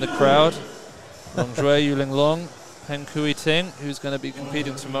China in the crowd. Long Zhui, Yuling Long, Peng Kui Ting, who's going to be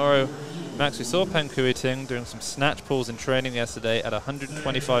competing tomorrow. Max, we saw Peng Kui Ting doing some snatch pulls in training yesterday at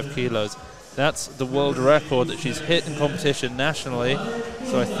 125 kilos. That's the world record that she's hit in competition nationally.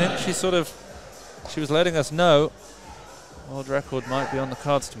 So I think she was letting us know world record might be on the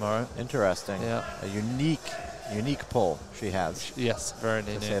cards tomorrow. Interesting. Yeah. A unique pull she has. Yes, very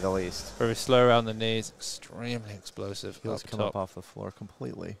neat. To say the least. Very slow around the knees, extremely explosive. Heels come up off the floor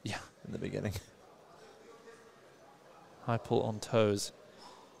completely. Yeah. In the beginning. High pull on toes.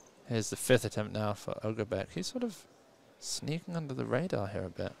 Here's the 5th attempt now for Ogrebek. He's sort of sneaking under the radar here a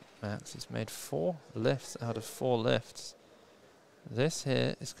bit, Max. He's made 4 lifts out of 4 lifts. This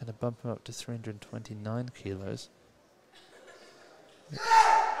here is going to bump him up to 329 kilos. It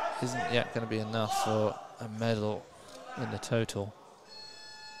isn't yet going to be enough for a medal in the total.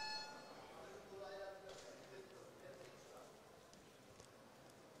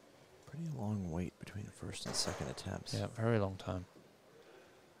 long wait between first and second attempts. Yeah, very long time.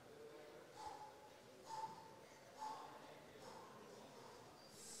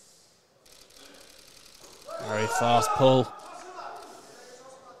 Very fast pull.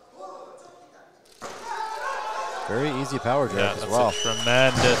 Very easy power jerk as well. A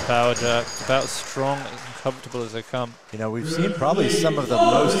tremendous power jerk. About as strong and comfortable as they come. You know, we've seen probably some of the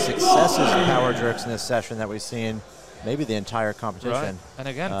most successive power jerks in this session that we've seen, maybe the entire competition. Right. And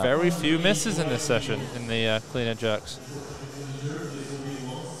again, very few misses in this session in the clean and jerks.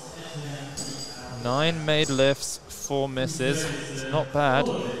 9 made lifts, 4 misses. It's not bad.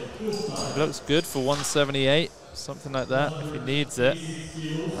 It looks good for 178, something like that, if he needs it.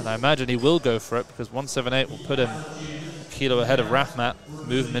 And I imagine he will go for it because 178 will put him a kilo ahead of Rahmat,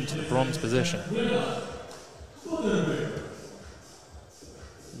 move him into the bronze position.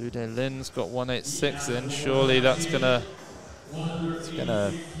 Delin's got 186 in. Surely that's gonna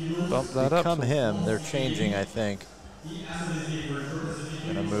bump that up. Become him. They're changing, I think.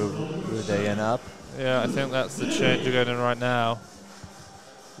 Gonna move in up. Yeah, I think that's the change going in right now.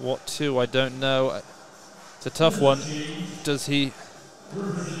 What to? I don't know. It's a tough one. Does he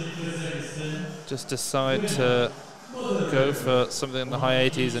just decide to go for something in the high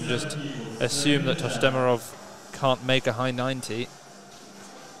 80s and just assume that Toshtemirov can't make a high 90?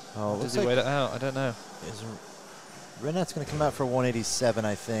 Does he wait it out? I don't know. Rahmat's going to come out for 187,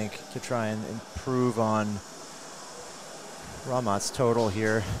 I think, to try and improve on Rahmat's total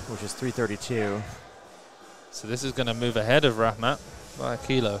here, which is 332. So this is going to move ahead of Rahmat by a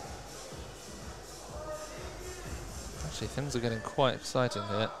kilo. Actually, things are getting quite exciting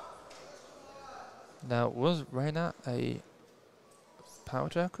here. Now, was Rahmat a power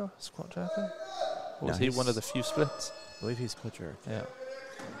jerker, squat jerker? Or was he one of the few splits? I believe he's split jerk. Yeah.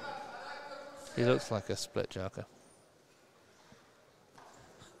 He looks like a split jerker.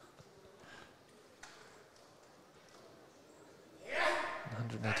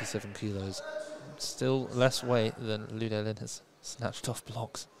 $187 kilos. Still less weight than Delin has snatched off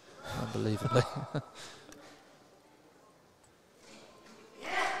blocks, unbelievably.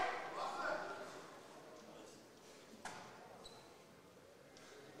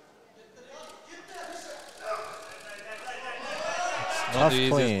 Not the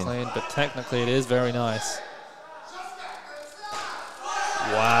easiest clean, but technically it is very nice.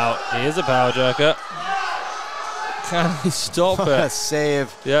 Wow, he is a power jerker. Can he stop it? What a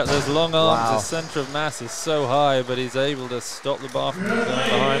save. Yeah, those long arms, his center of mass is so high, but he's able to stop the bar from going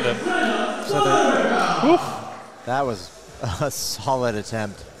behind him. So that was a solid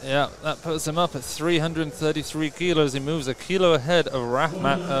attempt. Yeah, that puts him up at 333 kilos. He moves a kilo ahead of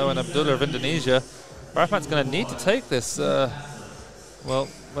Rahmat Erwin Abdullah of Indonesia. Rahmat's going to need to take this. Well,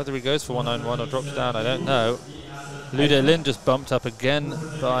 whether he goes for 191 or drops down, I don't know. Delin just bumped up again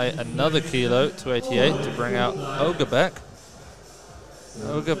by another kilo, 288, to bring out Ogabek.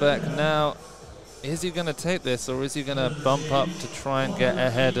 Ogabek now, is he going to take this or is he going to bump up to try and get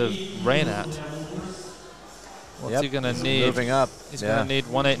ahead of Rahmat? What's he going to need? Moving up. He's going to need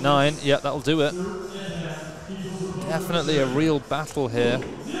 189. Yeah, that'll do it. Definitely a real battle here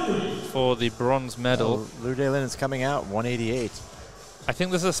for the bronze medal. Delin is coming out, 188. I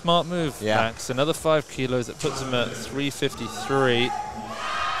think this is a smart move, Max. Another 5 kilos. It puts him at 353.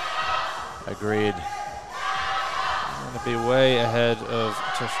 Agreed. Going to be way ahead of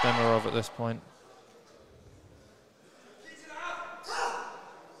Toshtemirov at this point.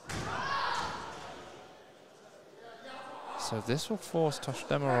 So this will force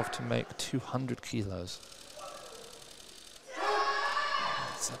Toshtemirov to make 200 kilos.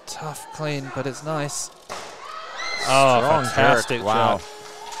 It's a tough clean, but it's nice. Oh, fantastic jerk. Wow. job.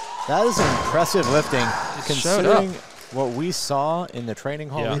 That is impressive lifting. Considering what we saw in the training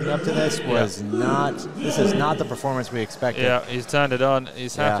hall leading up to this was this is not the performance we expected. Yeah, he's turned it on.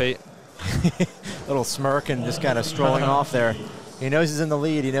 He's happy. Little smirk and just kind of strolling off there. He knows he's in the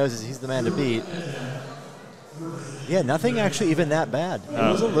lead. He knows he's the man to beat. Yeah, nothing actually even that bad. He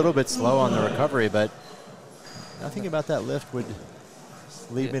was a little bit slow on the recovery, but nothing about that lift would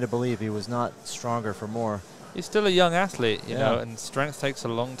lead me to believe he was not stronger for more. He's still a young athlete, you know, and strength takes a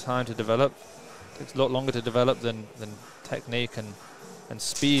long time to develop. It takes a lot longer to develop than technique and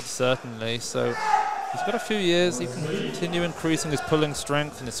speed, certainly. So he's got a few years. He can continue increasing his pulling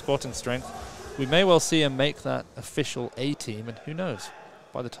strength and his squatting strength. We may well see him make that official A team, and who knows,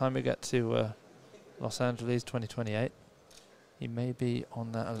 by the time we get to Los Angeles 2028, he may be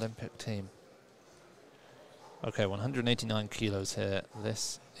on that Olympic team. Okay, 189 kilos here.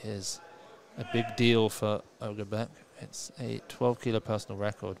 This is a big deal for Ogabek. It's a 12 kilo personal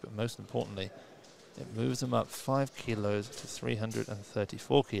record, but most importantly, it moves him up 5 kilos to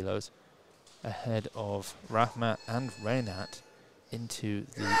 334 kilos. ahead of Rahmat and Reynat into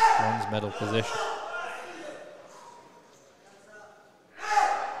the bronze medal position.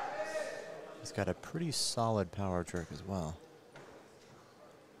 He's got a pretty solid power jerk as well.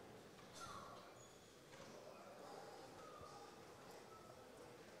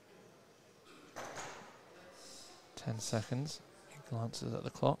 10 seconds. He glances at the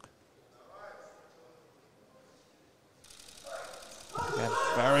clock. Again,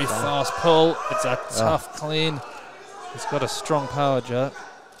 very fast pull. It's a tough clean. He's got a strong power jerk.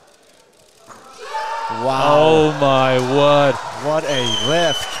 Wow. Oh my word. What a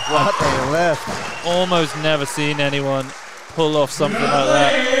lift. What a lift. Almost never seen anyone pull off something like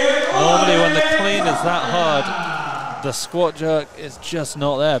that. Normally when the clean is that hard, the squat jerk is just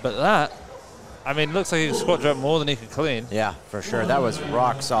not there. But that, I mean, looks like he can squat jerk more than he can clean. Yeah, for sure. That was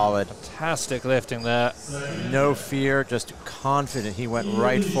rock solid. Fantastic lifting there. No fear, just confident. He went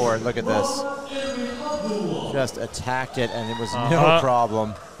right for it. Look at this. Just attacked it, and it was no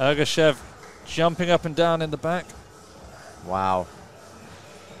problem. Ergashev jumping up and down in the back. Wow.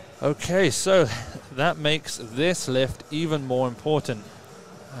 Okay, so that makes this lift even more important.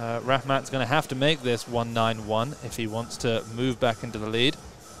 Rahmat's going to have to make this 191 if he wants to move back into the lead.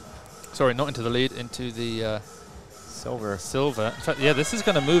 Sorry, not into the lead, into the silver. In fact, yeah, this is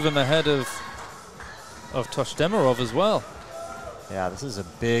going to move him ahead of Toshtemirov as well. Yeah, this is a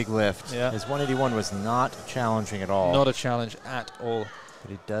big lift. Yeah. His 181 was not challenging at all. Not a challenge at all.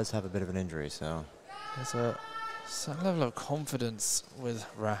 But he does have a bit of an injury, so. There's a certain level of confidence with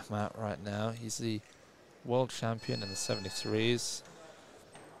Rahmat right now. He's the world champion in the 73s.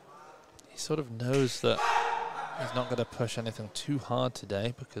 He sort of knows that he's not going to push anything too hard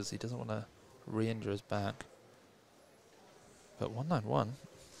today because he doesn't want to re-injure his back. But 191,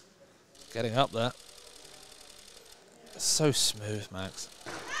 getting up there. So smooth, Max.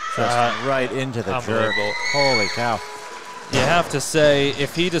 Just right into the jerk. Holy cow. You have to say,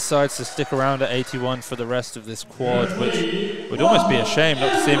 if he decides to stick around at 81 for the rest of this quad, which would almost be a shame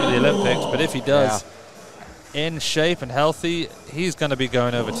not to see him at the Olympics, but if he does, in shape and healthy, he's going to be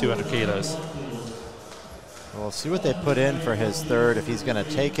going over 200 kilos. We'll see what they put in for his third, if he's going to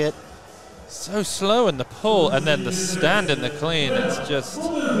take it. So slow in the pull, and then the stand in the clean, it's just...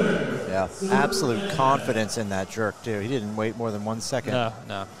 Yeah, absolute confidence in that jerk, too. He didn't wait more than 1 second.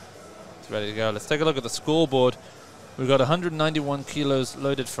 No. He's ready to go. Let's take a look at the scoreboard. We've got 191 kilos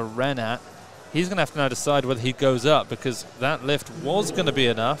loaded for Reynat. He's going to have to now decide whether he goes up, because that lift was going to be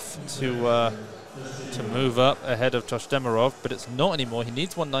enough to move up ahead of Toshtemirov, but it's not anymore. He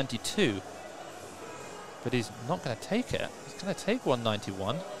needs 192. But he's not going to take it. He's going to take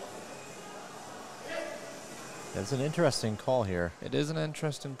 191. That's an interesting call here. It is an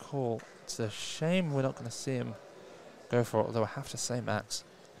interesting call. It's a shame we're not going to see him go for it, although I have to say, Max,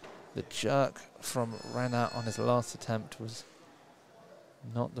 the jerk from Reynat on his last attempt was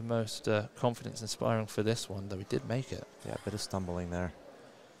not the most confidence-inspiring for this one, though he did make it. Yeah, a bit of stumbling there.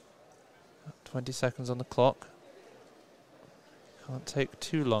 20 seconds on the clock. Can't take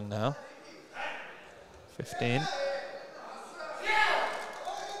too long now. 15.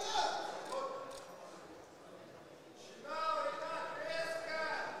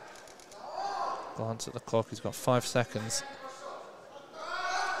 Glance at the clock, he's got 5 seconds.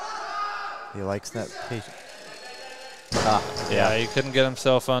 He likes that patience. Yeah, he couldn't get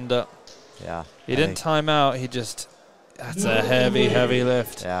himself under. Yeah. He didn't time out, he just, that's a heavy, heavy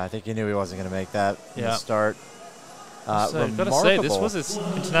lift. Yeah, I think he knew he wasn't going to make that in the start. So I've got to say, this was his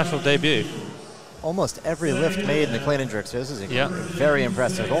international debut. Almost every lift made in the clean and jerk, so this is very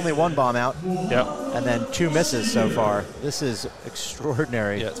impressive. Only one bomb out, and then 2 misses so far. This is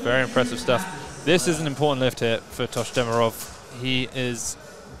extraordinary. Yeah, it's very impressive stuff. This is an important lift here for Toshtemirov. He is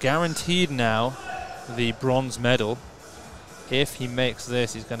guaranteed now the bronze medal. If he makes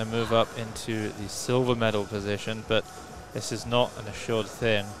this, he's going to move up into the silver medal position, but this is not an assured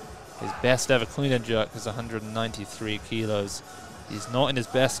thing. His best ever clean and jerk is 193 kilos. He's not in his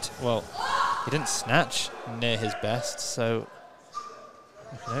best, well, he didn't snatch near his best, so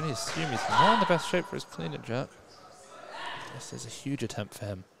you can only assume he's not in the best shape for his clean and jerk. This is a huge attempt for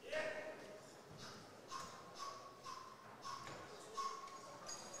him.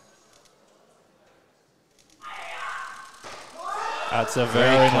 That's a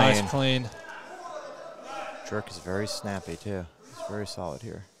very nice clean. Jerk is very snappy, too. It's very solid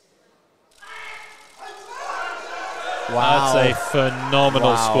here. Wow. That's a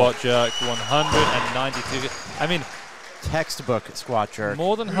phenomenal squat jerk. 192. I mean, textbook squat jerk.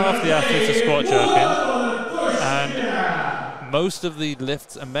 More than half the athletes are squat jerking, and most of the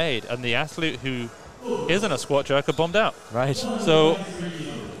lifts are made. And the athlete who isn't a squat jerker bombed out. Right. So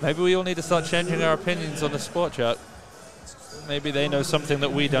Maybe we all need to start changing our opinions on the sport, Chuck. Maybe they know something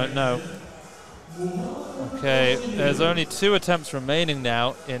that we don't know. Okay, there's only 2 attempts remaining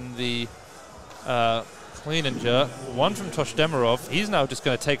now in the clean and jerk. One from Toshtemirov. He's now just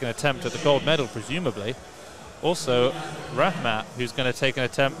going to take an attempt at the gold medal, presumably. Also, Rahmat, who's going to take an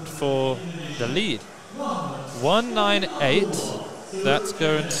attempt for the lead. 198. That's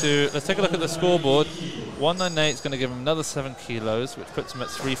going to, let's take a look at the scoreboard. 198 is going to give him another 7 kilos, which puts him at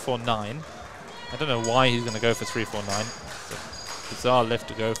 349. I don't know why he's going to go for 349. It's a bizarre lift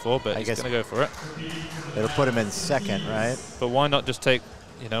to go for, but he's going to go for it. It'll put him in second, right? But why not just take,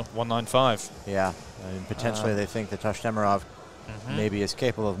 195? Yeah, I mean, potentially they think that Toshtemirov maybe is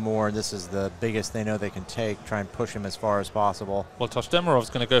capable of more, and this is the biggest they know they can take, try and push him as far as possible. Well, Toshtemirov's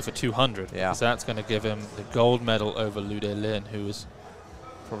going to go for 200, yeah. because that's going to give him the gold medal over Delin, who is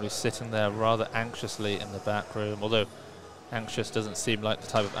probably sitting there rather anxiously in the back room, although anxious doesn't seem like the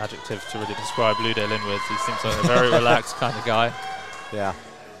type of adjective to really describe Delin with. He seems like a very relaxed kind of guy. Yeah.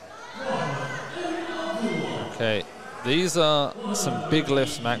 Okay, these are some big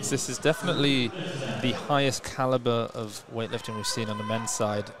lifts, Max. This is definitely the highest caliber of weightlifting we've seen on the men's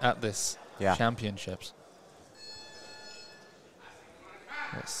side at this championships.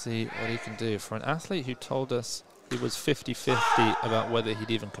 Let's see what he can do. For an athlete who told us he was 50-50 about whether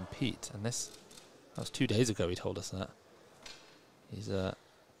he'd even compete, and that was 2 days ago he told us that. He's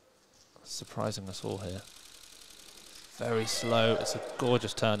surprising us all here. Very slow. It's a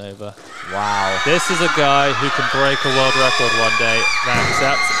gorgeous turnover. Wow. This is a guy who can break a world record one day. That's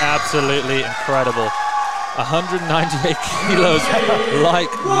absolutely incredible. 198 kilos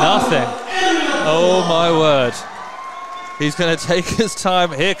like nothing. Oh my word. He's going to take his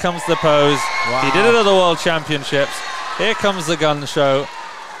time. Here comes the pose. Wow. He did it at the World Championships. Here comes the gun show.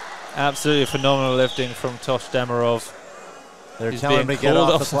 Absolutely phenomenal lifting from Toshtemirov. They're telling him to get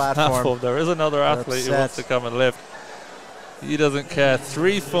off the platform. There is another athlete who wants to come and lift. He doesn't care.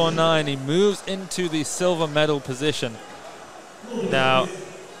 349. He moves into the silver medal position. Now,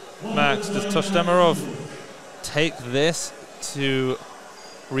 Max, does Toshtemirov take this to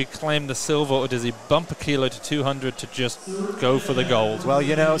reclaim the silver, or does he bump a kilo to 200 to just go for the gold? Well,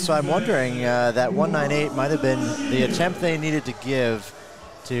 so I'm wondering, that 198 might have been the attempt they needed to give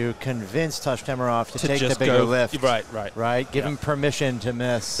to convince Toshtemirov to take the bigger lift. Right. Give him permission to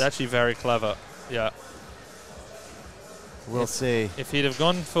miss. It's actually very clever. Yeah. We'll see. If he'd have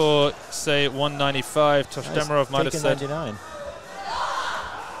gone for, say, 195, Toshtemirov might have said... 99.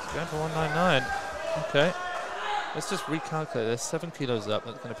 He's going for 199. Okay. Let's just recalculate this. 7 kilos up.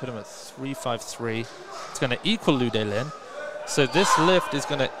 That's going to put him at 353. It's going to equal Delin. So this lift is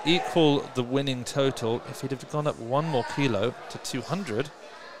going to equal the winning total. If he'd have gone up 1 more kilo to 200,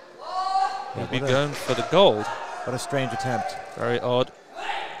 he'd be going for the gold. What a strange attempt. Very odd.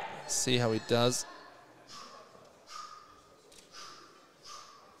 Let's see how he does.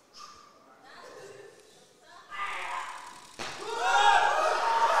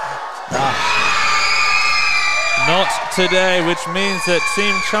 Not today, which means that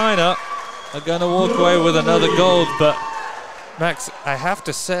Team China are going to walk away with another gold. But, Max, I have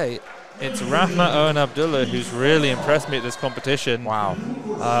to say, it's Rahmat Erwin Abdullah who's really impressed me at this competition. Wow.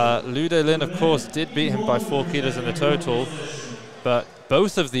 Delin, of course, did beat him by 4 kilos in the total. But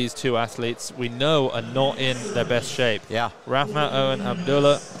both of these two athletes, we know, are not in their best shape. Yeah. Rahmat Erwin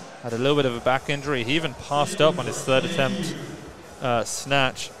Abdullah had a little bit of a back injury. He even passed up on his 3rd attempt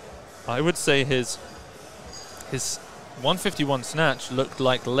snatch. I would say his 151 snatch looked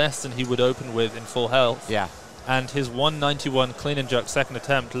like less than he would open with in full health. Yeah. And his 191 clean and jerk 2nd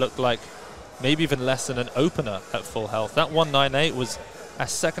attempt looked like maybe even less than an opener at full health. That 198 was a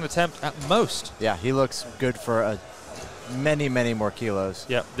 2nd attempt at most. Yeah, he looks good for many, many more kilos.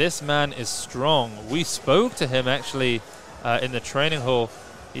 Yeah, this man is strong. We spoke to him actually in the training hall.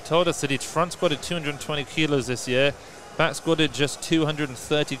 He told us that he'd front squatted 220 kilos this year, back squatted just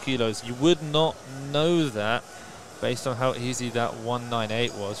 230 kilos. You would not know that based on how easy that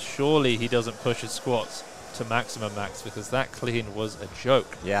 198 was. Surely he doesn't push his squats to maximum, Max, because that clean was a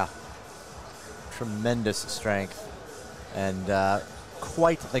joke. Yeah. Tremendous strength. And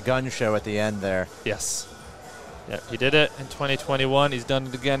quite the gun show at the end there. Yes. Yeah, he did it in 2021. He's done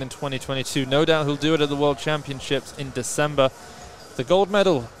it again in 2022. No doubt he'll do it at the World Championships in December. The gold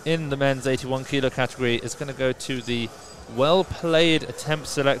medal in the men's 81 kilo category is going to go to the well-played attempt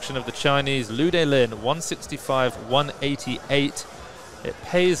selection of the Chinese, Delin, 165-188. It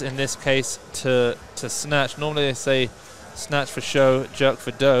pays in this case to snatch. Normally they say snatch for show, jerk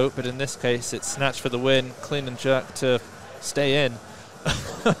for dough, but in this case it's snatch for the win, clean and jerk to stay in.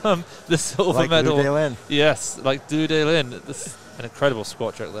 The silver medal. Delin. Yes, like Delin. an incredible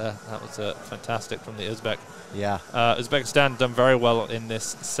squat choke there. That was fantastic from the Uzbek. Yeah. Uzbekistan done very well in this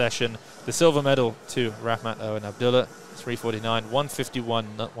session. The silver medal to Rahmat Erwin Abdullah, 349, 151,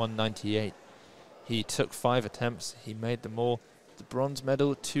 198. He took 5 attempts. He made them all. The bronze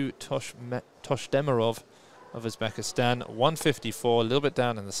medal to Toshtemirov of Uzbekistan, 154, a little bit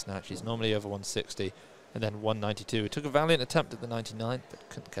down in the snatch. He's normally over 160. And then 192. He took a valiant attempt at the 99, but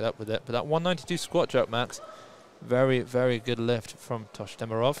couldn't get up with it. But that 192 squat choke, Max, very, very good lift from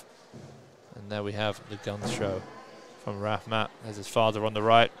Toshtemirov. And there we have the gun show from Rahmat. There's his father on the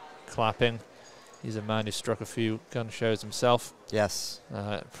right, clapping. He's a man who struck a few gun shows himself. Yes.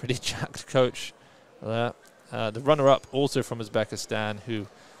 Pretty jacked coach there. The runner-up also from Uzbekistan, who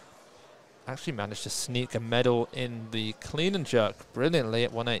actually managed to sneak a medal in the clean and jerk brilliantly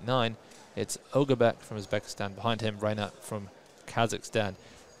at 189. It's Ogabek from Uzbekistan. Behind him, Rahmat from Kazakhstan.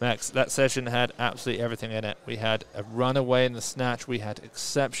 Max, that session had absolutely everything in it. We had a runaway in the snatch. We had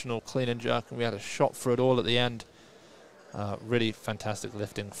exceptional clean and jerk, and we had a shot for it all at the end. Really fantastic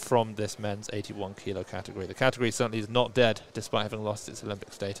lifting from this men's 81 kilo category. The category certainly is not dead, despite having lost its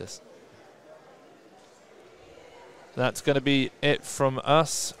Olympic status. That's going to be it from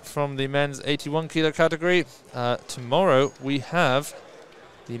us from the men's 81 kilo category. Tomorrow we have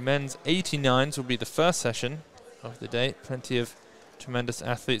the men's 89s will be the first session of the day. Plenty of tremendous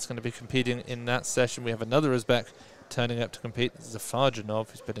athletes going to be competing in that session. We have another Uzbek turning up to compete. This is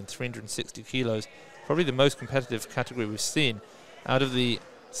Zafarjanov, who's put in 360 kilos. Probably the most competitive category we've seen. Out of the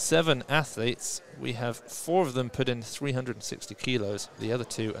 7 athletes, we have 4 of them put in 360 kilos, the other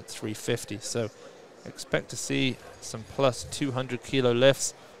 2 at 350. So expect to see some plus 200 kilo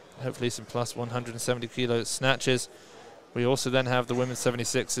lifts, hopefully some plus 170 kilo snatches. We also then have the women's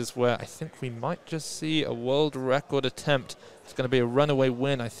 76s, where I think we might just see a world record attempt. It's going to be a runaway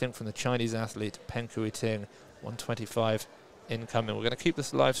win, I think, from the Chinese athlete Peng Kuiting, 125 incoming. We're going to keep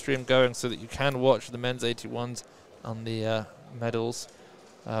this live stream going so that you can watch the men's 81s on the medals.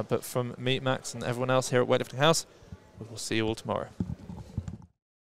 But from me, Max, and everyone else here at Weightlifting House, we will see you all tomorrow.